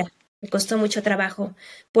defendiera. Claro. Me costó mucho trabajo.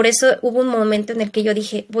 Por eso hubo un momento en el que yo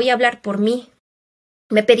dije, voy a hablar por mí.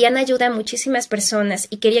 Me pedían ayuda a muchísimas personas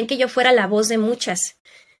y querían que yo fuera la voz de muchas.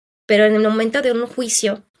 Pero en el momento de un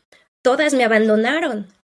juicio, todas me abandonaron.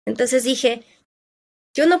 Entonces dije,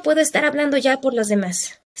 yo no puedo estar hablando ya por los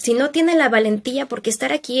demás. Si no tienen la valentía, porque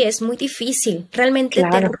estar aquí es muy difícil. Realmente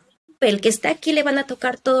te rompe. El que está aquí le van a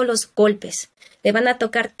tocar todos los golpes. Le van a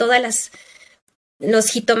tocar todas los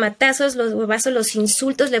jitomatazos, los huevazos, los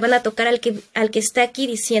insultos le van a tocar al que está aquí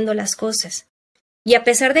diciendo las cosas. Y a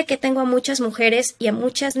pesar de que tengo a muchas mujeres y a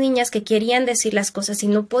muchas niñas que querían decir las cosas y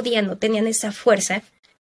no podían, no tenían esa fuerza,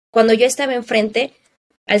 cuando yo estaba enfrente,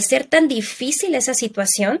 al ser tan difícil esa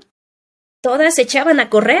situación, todas se echaban a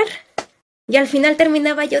correr. Y al final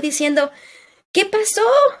terminaba yo diciendo, ¿qué pasó?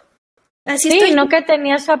 Así Sí, estoy. no que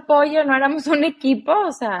tenía su apoyo, no éramos un equipo,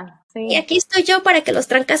 o sea, sí. Y aquí estoy yo para que los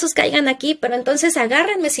trancazos caigan aquí, pero entonces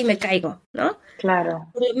agárrenme si me caigo, ¿no? Claro.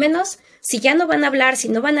 Por lo menos, si ya no van a hablar, si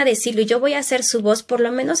no van a decirlo y yo voy a hacer su voz, por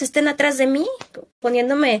lo menos estén atrás de mí,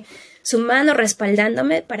 poniéndome su mano,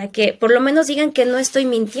 respaldándome, para que por lo menos digan que no estoy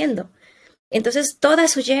mintiendo. Entonces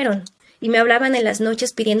todas huyeron y me hablaban en las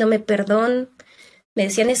noches pidiéndome perdón. Me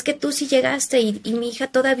decían, es que tú sí llegaste y mi hija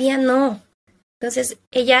todavía no. Entonces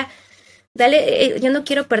ella, yo no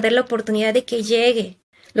quiero perder la oportunidad de que llegue.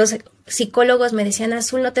 Los psicólogos me decían,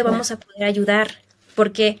 Azul, no te vamos a poder ayudar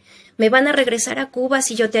porque me van a regresar a Cuba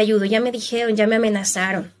si yo te ayudo. Ya me dijeron, ya me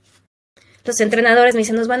amenazaron. Los entrenadores me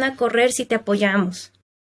dicen, nos van a correr si te apoyamos.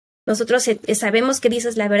 Nosotros sabemos que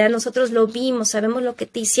dices la verdad, nosotros lo vimos, sabemos lo que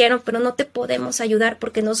te hicieron, pero no te podemos ayudar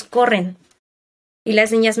porque nos corren. Y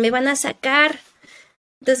las niñas me van a sacar.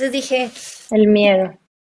 Entonces dije, el miedo.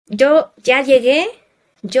 Yo ya llegué,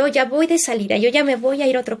 yo ya voy de salida, yo ya me voy a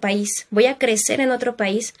ir a otro país, voy a crecer en otro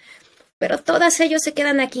país, pero todas ellos se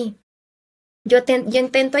quedan aquí. Yo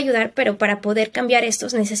intento ayudar, pero para poder cambiar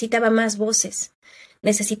estos necesitaba más voces,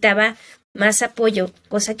 necesitaba más apoyo,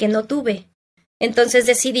 cosa que no tuve. Entonces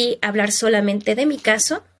decidí hablar solamente de mi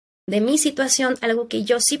caso, de mi situación, algo que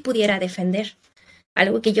yo sí pudiera defender,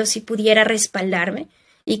 algo que yo sí pudiera respaldarme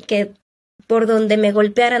y que por donde me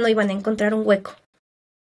golpeara no iban a encontrar un hueco.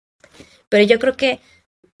 Pero yo creo que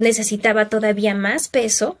necesitaba todavía más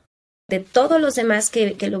peso de todos los demás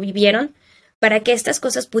que lo vivieron para que estas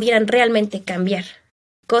cosas pudieran realmente cambiar.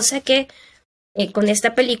 Cosa que con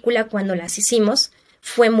esta película, cuando las hicimos,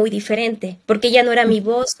 fue muy diferente, porque ya no era mi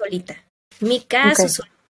voz solita, mi caso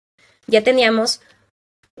solita. Ya teníamos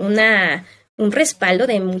un respaldo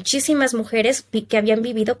de muchísimas mujeres que habían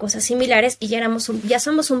vivido cosas similares y ya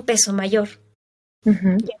somos un peso mayor.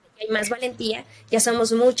 Ya hay más valentía, ya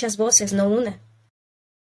somos muchas voces, no una.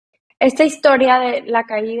 Esta historia de la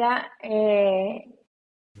caída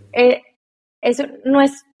eso no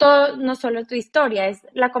es todo, no solo tu historia, es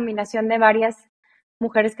la combinación de varias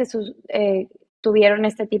mujeres que tuvieron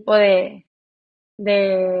este tipo de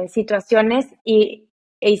situaciones e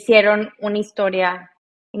hicieron una historia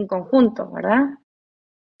en conjunto, ¿verdad?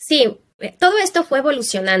 Sí, todo esto fue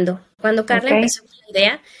evolucionando. Cuando Carla empezó con la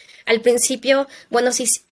idea, al principio, bueno, sí,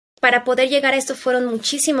 para poder llegar a esto fueron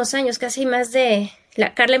muchísimos años, casi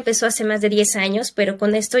Carla empezó hace más de 10 años, pero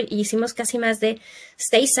con esto hicimos casi más de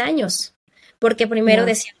 6 años, porque primero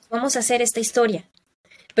decíamos, vamos a hacer esta historia,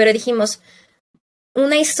 pero dijimos,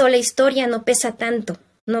 una sola historia no pesa tanto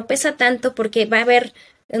porque va a haber,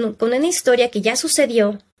 con una historia que ya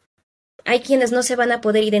sucedió, hay quienes no se van a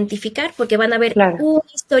poder identificar porque van a ver una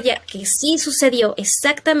historia que sí sucedió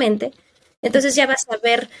exactamente. Entonces ya vas a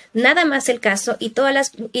ver nada más el caso y todas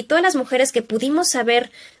las mujeres que pudimos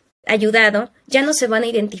haber ayudado ya no se van a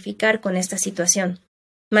identificar con esta situación.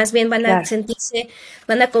 Más bien van a sentirse,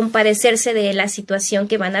 van a compadecerse de la situación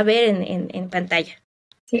que van a ver en pantalla.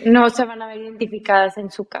 Sí, no se van a ver identificadas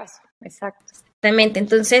en su caso. Exacto. Exactamente.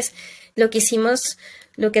 Entonces, lo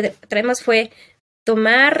que traemos fue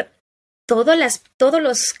tomar todos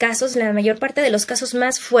los casos, la mayor parte de los casos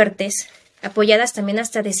más fuertes, apoyadas también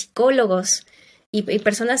hasta de psicólogos y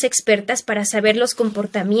personas expertas para saber los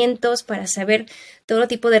comportamientos, para saber todo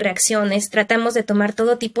tipo de reacciones. Tratamos de tomar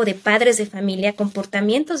todo tipo de padres de familia,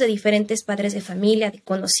 comportamientos de diferentes padres de familia, de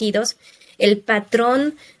conocidos, el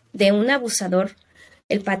patrón de un abusador,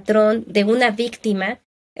 el patrón de una víctima.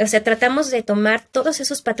 O sea, tratamos de tomar todos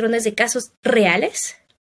esos patrones de casos reales,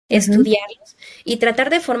 estudiarlos y tratar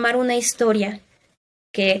de formar una historia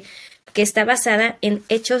que está basada en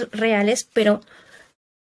hechos reales, pero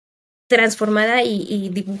transformada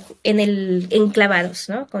y enclavados,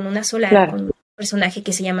 ¿no? Con con un personaje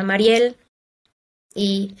que se llama Mariel,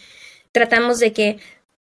 y tratamos de que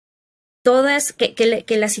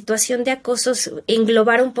que la situación de acoso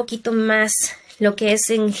englobara un poquito más lo que es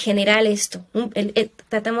en general esto.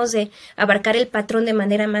 Tratamos de abarcar el patrón de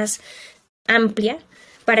manera más amplia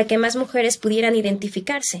para que más mujeres pudieran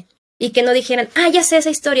identificarse y que no dijeran, ya sé esa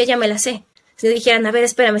historia, ya me la sé. Si dijeran, a ver,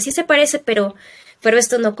 espérame, sí se parece, pero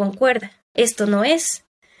esto no concuerda, esto no es.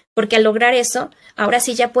 Porque al lograr eso, ahora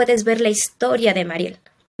sí ya puedes ver la historia de Mariel.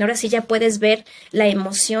 Ahora sí ya puedes ver la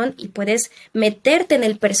emoción y puedes meterte en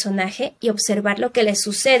el personaje y observar lo que le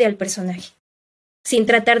sucede al personaje. sin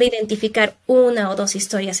tratar de identificar una o dos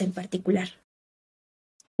historias en particular.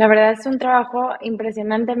 La verdad es un trabajo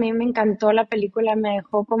impresionante. A mí me encantó la película, me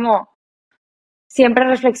dejó como siempre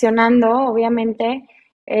reflexionando, obviamente,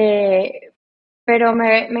 pero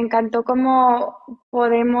me encantó cómo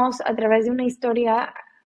podemos a través de una historia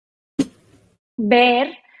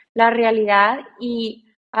ver la realidad y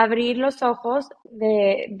abrir los ojos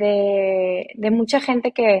de mucha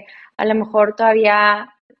gente que a lo mejor todavía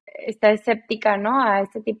está escéptica, ¿no? A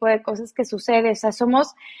este tipo de cosas que sucede. O sea,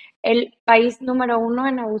 somos el país número 1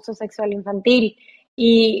 en abuso sexual infantil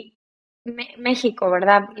y México,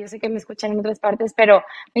 ¿verdad? Yo sé que me escuchan en otras partes, pero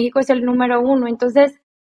México es el número 1. Entonces,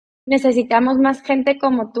 necesitamos más gente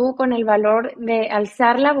como tú con el valor de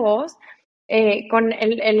alzar la voz, con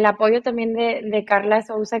el apoyo también de Carla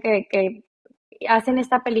Souza que hacen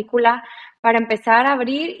esta película para empezar a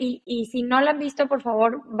abrir y si no la han visto, por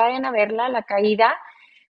favor, vayan a verla, La Caída,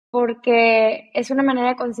 porque es una manera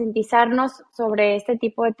de concientizarnos sobre este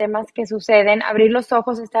tipo de temas que suceden, abrir los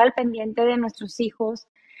ojos, estar al pendiente de nuestros hijos,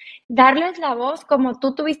 darles la voz como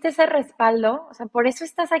tú tuviste ese respaldo, o sea, por eso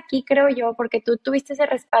estás aquí, creo yo, porque tú tuviste ese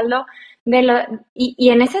respaldo y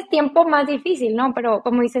en ese tiempo más difícil, ¿no? Pero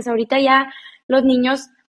como dices, ahorita ya los niños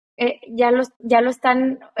ya lo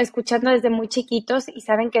están escuchando desde muy chiquitos y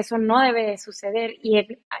saben que eso no debe de suceder y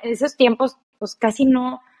en esos tiempos pues casi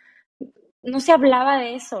no se hablaba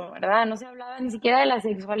de eso, ¿verdad? No se hablaba ni siquiera de la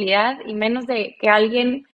sexualidad y menos de que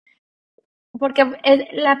alguien, porque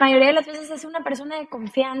la mayoría de las veces es una persona de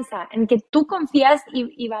confianza, en que tú confías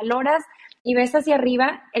y valoras y ves hacia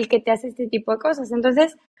arriba el que te hace este tipo de cosas.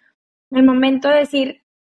 Entonces, el momento de decir,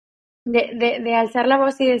 de alzar la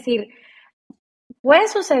voz y decir, puede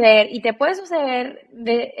suceder y te puede suceder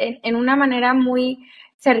en una manera muy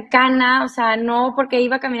cercana, o sea, no porque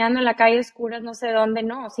iba caminando en la calle oscura, no sé dónde,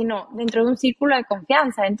 no, sino dentro de un círculo de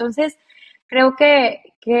confianza. Entonces, creo que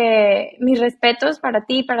mis respetos para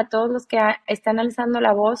ti y para todos los que están alzando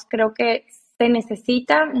la voz, creo que se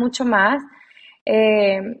necesita mucho más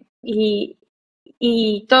eh, y,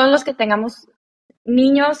 y todos los que tengamos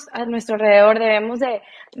niños a nuestro alrededor debemos de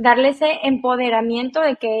darle ese empoderamiento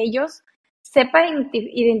de que ellos sepan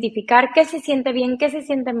identificar qué se siente bien, qué se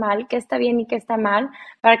siente mal, qué está bien y qué está mal,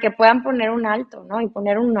 para que puedan poner un alto, ¿no? Y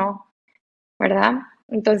poner un no, ¿verdad?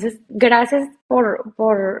 Entonces, gracias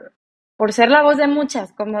por ser la voz de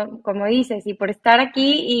muchas, como dices, y por estar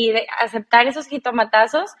aquí y aceptar esos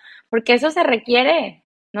jitomatazos, porque eso se requiere,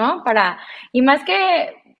 ¿no? Y más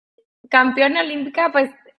que campeona olímpica,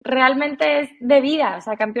 pues realmente es de vida, o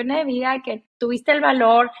sea, campeona de vida, que tuviste el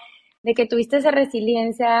valor, de que tuviste esa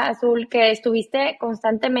resiliencia, Azul, que estuviste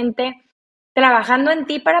constantemente trabajando en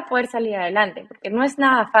ti para poder salir adelante, porque no es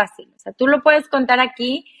nada fácil. O sea, tú lo puedes contar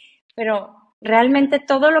aquí, pero realmente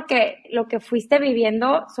todo lo que fuiste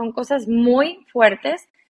viviendo son cosas muy fuertes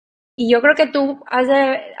y yo creo que tú has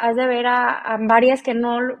de ver a varias que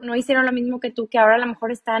no hicieron lo mismo que tú, que ahora a lo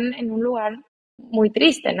mejor están en un lugar muy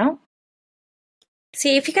triste, ¿no?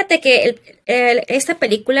 Sí, fíjate que esta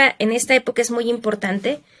película en esta época es muy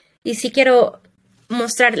importante y sí quiero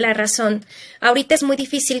mostrar la razón. Ahorita es muy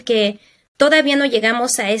difícil que todavía no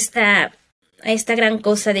llegamos a esta gran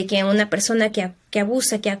cosa de que una persona que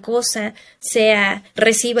abusa, que acosa,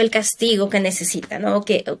 reciba el castigo que necesita, ¿no? O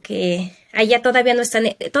que allá todavía no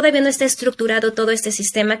está estructurado todo este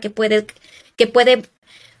sistema que puede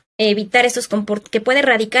evitar que puede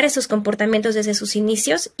erradicar esos comportamientos desde sus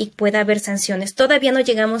inicios y pueda haber sanciones. Todavía no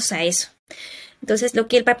llegamos a eso. Entonces, lo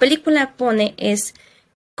que la película pone es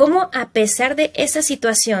cómo, a pesar de esa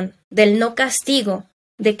situación del no castigo,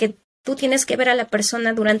 de que tú tienes que ver a la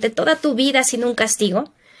persona durante toda tu vida sin un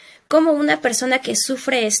castigo, cómo una persona que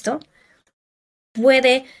sufre esto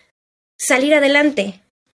puede salir adelante,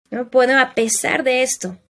 ¿no? Puede, a pesar de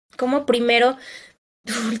esto, cómo primero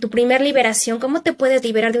tu primer liberación, ¿cómo te puedes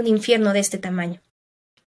liberar de un infierno de este tamaño?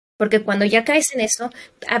 Porque cuando ya caes en eso,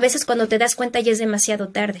 a veces cuando te das cuenta ya es demasiado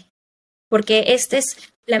tarde. Porque este es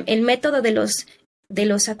el método de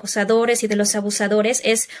los acosadores y de los abusadores,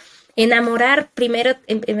 es enamorar primero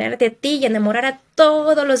de ti y enamorar a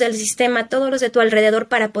todos los del sistema, todos los de tu alrededor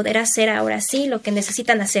para poder hacer ahora sí lo que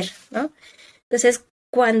necesitan hacer, ¿no? Entonces,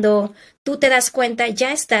 cuando tú te das cuenta,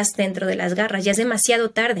 ya estás dentro de las garras, ya es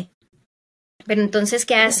demasiado tarde. Pero entonces,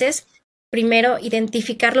 ¿qué haces? Primero,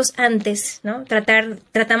 identificarlos antes, ¿no?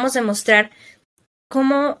 Tratamos de mostrar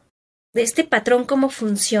cómo, de este patrón, cómo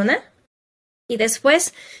funciona. Y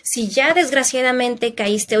después, si ya desgraciadamente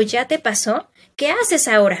caíste o ya te pasó, ¿qué haces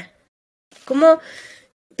ahora? ¿Cómo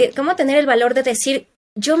tener el valor de decir,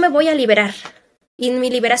 yo me voy a liberar? Y mi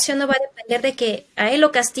liberación no va a depender de que a él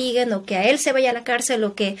lo castiguen o que a él se vaya a la cárcel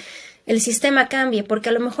o que el sistema cambie, porque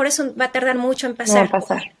a lo mejor eso va a tardar mucho en No va pasar. a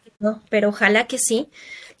pasar. ¿No? Pero ojalá que sí.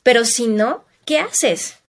 Pero si no, ¿qué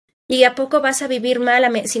haces? ¿Y a poco vas a vivir mal?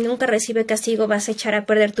 Si nunca recibe castigo, vas a echar a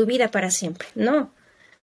perder tu vida para siempre. No.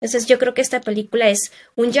 Entonces yo creo que esta película es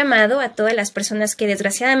un llamado a todas las personas que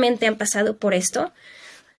desgraciadamente han pasado por esto,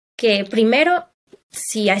 que primero,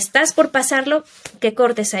 si estás por pasarlo, que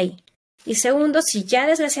cortes ahí. Y segundo, si ya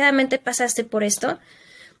desgraciadamente pasaste por esto,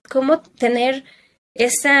 ¿cómo tener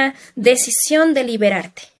esa decisión de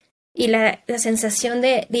liberarte? Y la sensación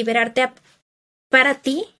de liberarte para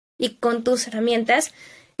ti y con tus herramientas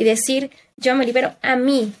y decir, yo me libero a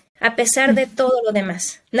mí, a pesar de todo lo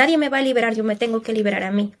demás. Nadie me va a liberar, yo me tengo que liberar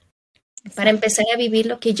a mí para empezar a vivir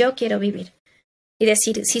lo que yo quiero vivir. Y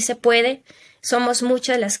decir, sí se puede, somos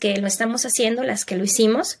muchas las que lo estamos haciendo, las que lo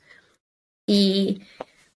hicimos. Y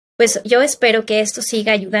pues yo espero que esto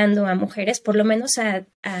siga ayudando a mujeres, por lo menos a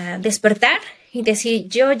despertar y decir,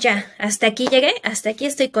 yo ya, hasta aquí llegué, hasta aquí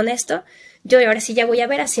estoy con esto, yo ahora sí ya voy a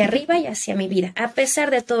ver hacia arriba y hacia mi vida, a pesar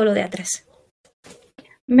de todo lo de atrás.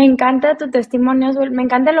 Me encanta tu testimonio, Azul. Me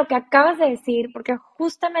encanta lo que acabas de decir, porque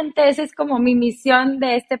justamente esa es como mi misión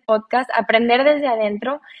de este podcast, aprender desde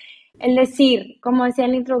adentro, el decir, como decía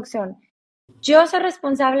en la introducción, yo soy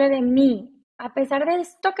responsable de mí, a pesar de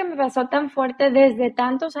esto que me pasó tan fuerte desde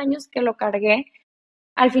tantos años que lo cargué,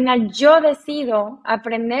 al final yo decido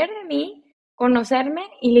aprender de mí, conocerme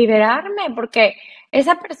y liberarme, porque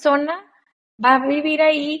esa persona va a vivir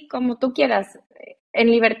ahí como tú quieras,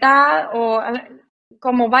 en libertad o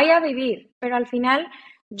como vaya a vivir, pero al final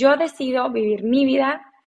yo decido vivir mi vida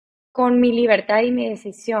con mi libertad y mi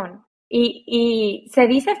decisión. Y se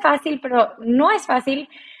dice fácil, pero no es fácil.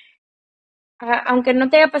 Aunque no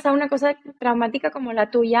te haya pasado una cosa traumática como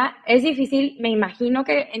la tuya, es difícil, me imagino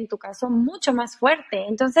que en tu caso mucho más fuerte.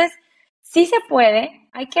 Entonces, sí se puede,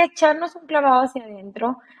 hay que echarnos un clavado hacia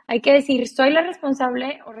adentro, hay que decir, soy la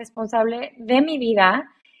responsable o responsable de mi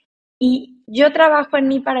vida y yo trabajo en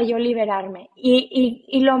mí para yo liberarme.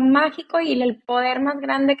 Y lo mágico y el poder más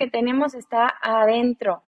grande que tenemos está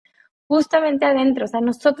adentro, justamente adentro. O sea,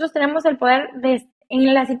 nosotros tenemos el poder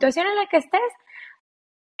en la situación en la que estés,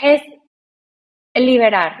 es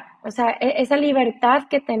liberar, o sea, esa libertad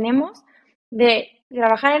que tenemos de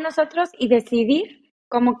trabajar en nosotros y decidir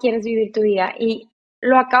cómo quieres vivir tu vida. Y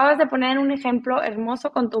lo acabas de poner en un ejemplo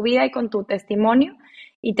hermoso con tu vida y con tu testimonio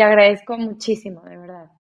y te agradezco muchísimo, de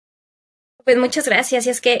verdad. Pues muchas gracias, y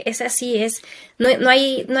es que es así, no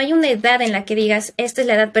hay una edad en la que digas, esta es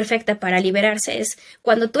la edad perfecta para liberarse, es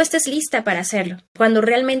cuando tú estés lista para hacerlo, cuando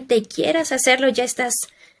realmente quieras hacerlo, ya estás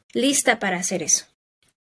lista para hacer eso.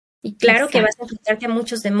 Y claro que vas a enfrentarte a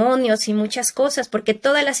muchos demonios y muchas cosas, porque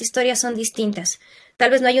todas las historias son distintas.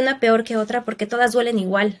 Tal vez no hay una peor que otra, porque todas duelen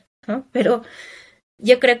igual, ¿no? Pero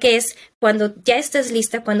yo creo que es cuando ya estés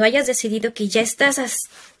lista, cuando hayas decidido que ya estás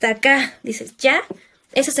hasta acá, dices, ya,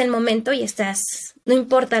 ese es el momento y estás, no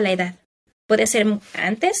importa la edad. Puede ser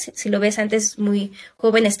antes, si lo ves antes muy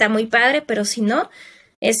joven está muy padre, pero si no,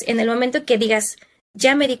 es en el momento que digas,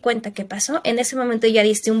 ya me di cuenta qué pasó, en ese momento ya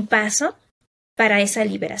diste un paso para esa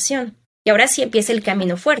liberación. Y ahora sí empieza el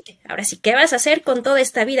camino fuerte. Ahora sí, ¿qué vas a hacer con toda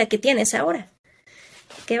esta vida que tienes ahora?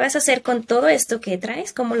 ¿Qué vas a hacer con todo esto que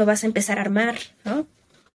traes? ¿Cómo lo vas a empezar a armar? ¿No?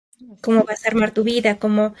 ¿Cómo vas a armar tu vida?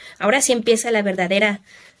 Ahora sí empieza la verdadera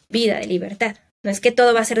vida de libertad. No es que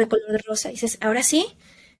todo va a ser de color de rosa. Dices, ahora sí,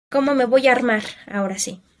 ¿cómo me voy a armar? Ahora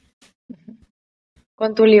sí.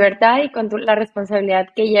 Con tu libertad y con la responsabilidad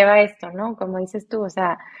que lleva esto, ¿no? Como dices tú, o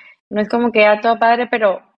sea, no es como que ya todo padre,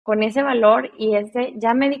 pero con ese valor y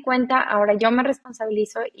ya me di cuenta, ahora yo me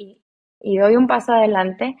responsabilizo y doy un paso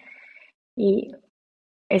adelante y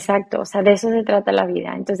exacto, o sea, de eso se trata la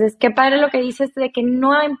vida. Entonces, qué padre lo que dices de que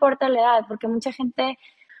no importa la edad, porque mucha gente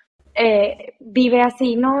vive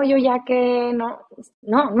así, no, yo ya que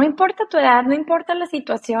no importa tu edad, no importa la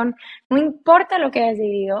situación, no importa lo que hayas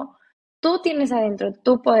vivido, tú tienes adentro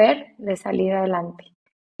tu poder de salir adelante.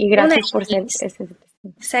 Y gracias por ser ese.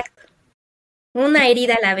 Exacto. Una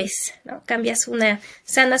herida a la vez, ¿no?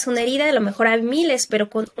 Sanas una herida, a lo mejor hay miles, pero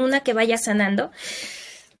con una que vaya sanando,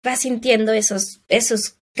 vas sintiendo esos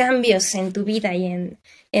cambios en tu vida y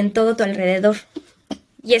en todo tu alrededor.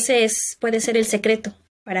 Y ese puede ser el secreto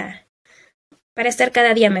para estar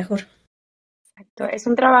cada día mejor. Exacto, es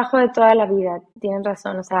un trabajo de toda la vida, tienes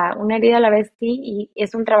razón, o sea, una herida a la vez sí, y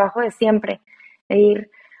es un trabajo de siempre, de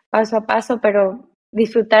ir paso a paso, pero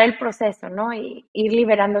disfrutar el proceso, ¿no? Y ir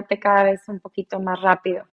liberándote cada vez un poquito más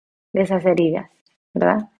rápido de esas heridas,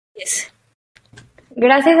 ¿verdad? Yes.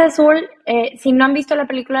 Gracias, Azul. Si no han visto la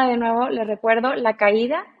película de nuevo, les recuerdo, La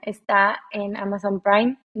Caída está en Amazon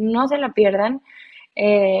Prime, no se la pierdan.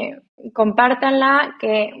 compártanla,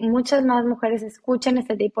 que muchas más mujeres escuchen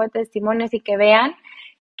este tipo de testimonios y que vean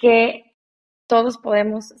que todos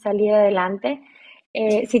podemos salir adelante.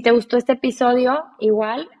 Si te gustó este episodio,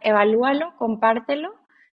 igual, evalúalo, compártelo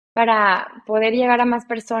para poder llegar a más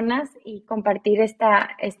personas y compartir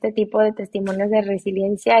este tipo de testimonios de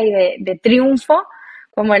resiliencia y de triunfo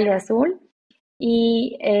como el de Azul.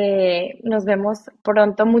 Y nos vemos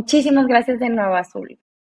pronto. Muchísimas gracias de nuevo, Azul.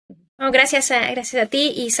 Oh, gracias a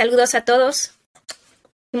ti y saludos a todos.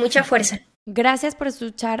 Mucha fuerza. Gracias por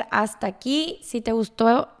escuchar hasta aquí. Si te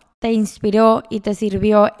gustó, te inspiró y te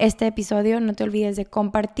sirvió este episodio, no te olvides de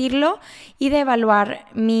compartirlo y de evaluar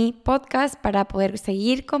mi podcast para poder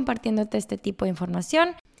seguir compartiéndote este tipo de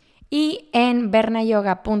información. Y en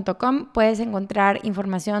bernayoga.com puedes encontrar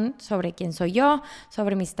información sobre quién soy yo,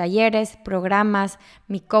 sobre mis talleres, programas,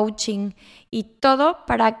 mi coaching y todo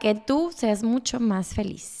para que tú seas mucho más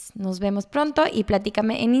feliz. Nos vemos pronto y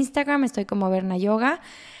platícame en Instagram, estoy como bernayoga.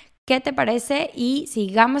 ¿Qué te parece? Y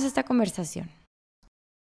sigamos esta conversación.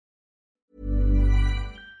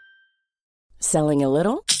 Selling a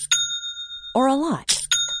little or a lot?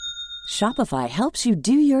 Shopify helps you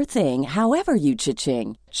do your thing however you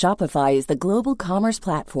cha-ching. Shopify is the global commerce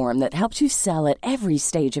platform that helps you sell at every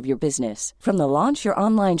stage of your business. From the launch your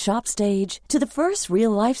online shop stage to the first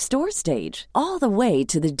real-life store stage, all the way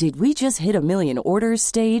to the did we just hit a million orders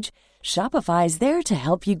stage. Shopify is there to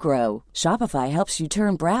help you grow. Shopify helps you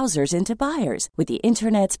turn browsers into buyers with the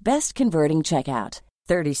internet's best converting checkout.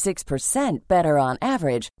 36% better on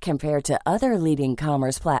average compared to other leading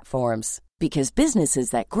commerce platforms. Because businesses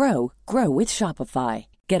that grow, grow with Shopify.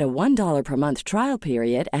 Get a $1 per month trial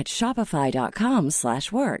period at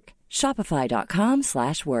shopify.com/work.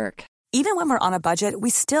 Shopify.com/work. Even when we're on a budget, we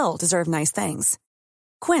still deserve nice things.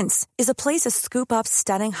 Quince is a place to scoop up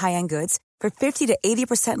stunning high-end goods for 50 to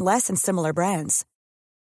 80% less than similar brands.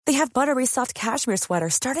 They have buttery soft cashmere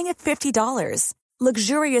sweaters starting at $50,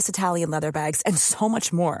 luxurious Italian leather bags, and so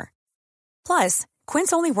much more. Plus,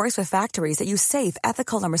 Quince only works with factories that use safe,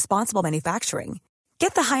 ethical, and responsible manufacturing.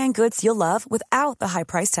 Get the high-end goods you'll love without the high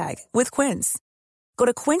price tag with Quince. Go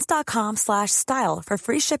to quince.com/style for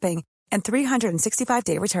free shipping and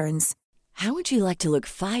 365-day returns. How would you like to look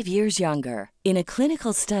 5 years younger? In a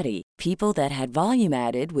clinical study, people that had volume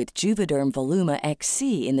added with Juvederm Voluma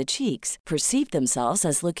XC in the cheeks perceived themselves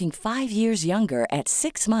as looking 5 years younger at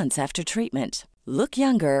 6 months after treatment. Look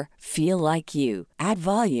younger, feel like you. Add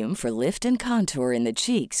volume for lift and contour in the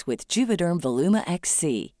cheeks with Juvederm Voluma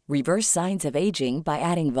XC. Reverse signs of aging by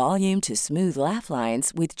adding volume to smooth laugh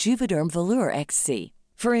lines with Juvederm Volure XC.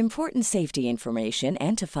 For important safety information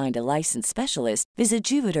and to find a licensed specialist, visit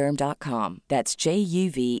Juvederm.com. That's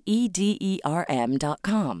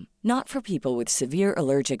JUVEDERM.com. Not for people with severe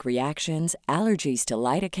allergic reactions, allergies to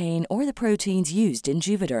lidocaine, or the proteins used in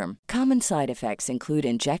Juvederm. Common side effects include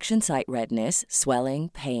injection site redness,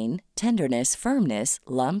 swelling, pain, tenderness, firmness,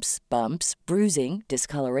 lumps, bumps, bruising,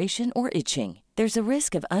 discoloration, or itching. There's a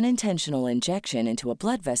risk of unintentional injection into a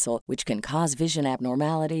blood vessel, which can cause vision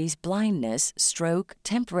abnormalities, blindness, stroke,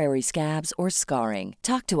 temporary scabs, or scarring.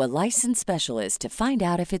 Talk to a licensed specialist to find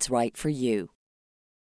out if it's right for you.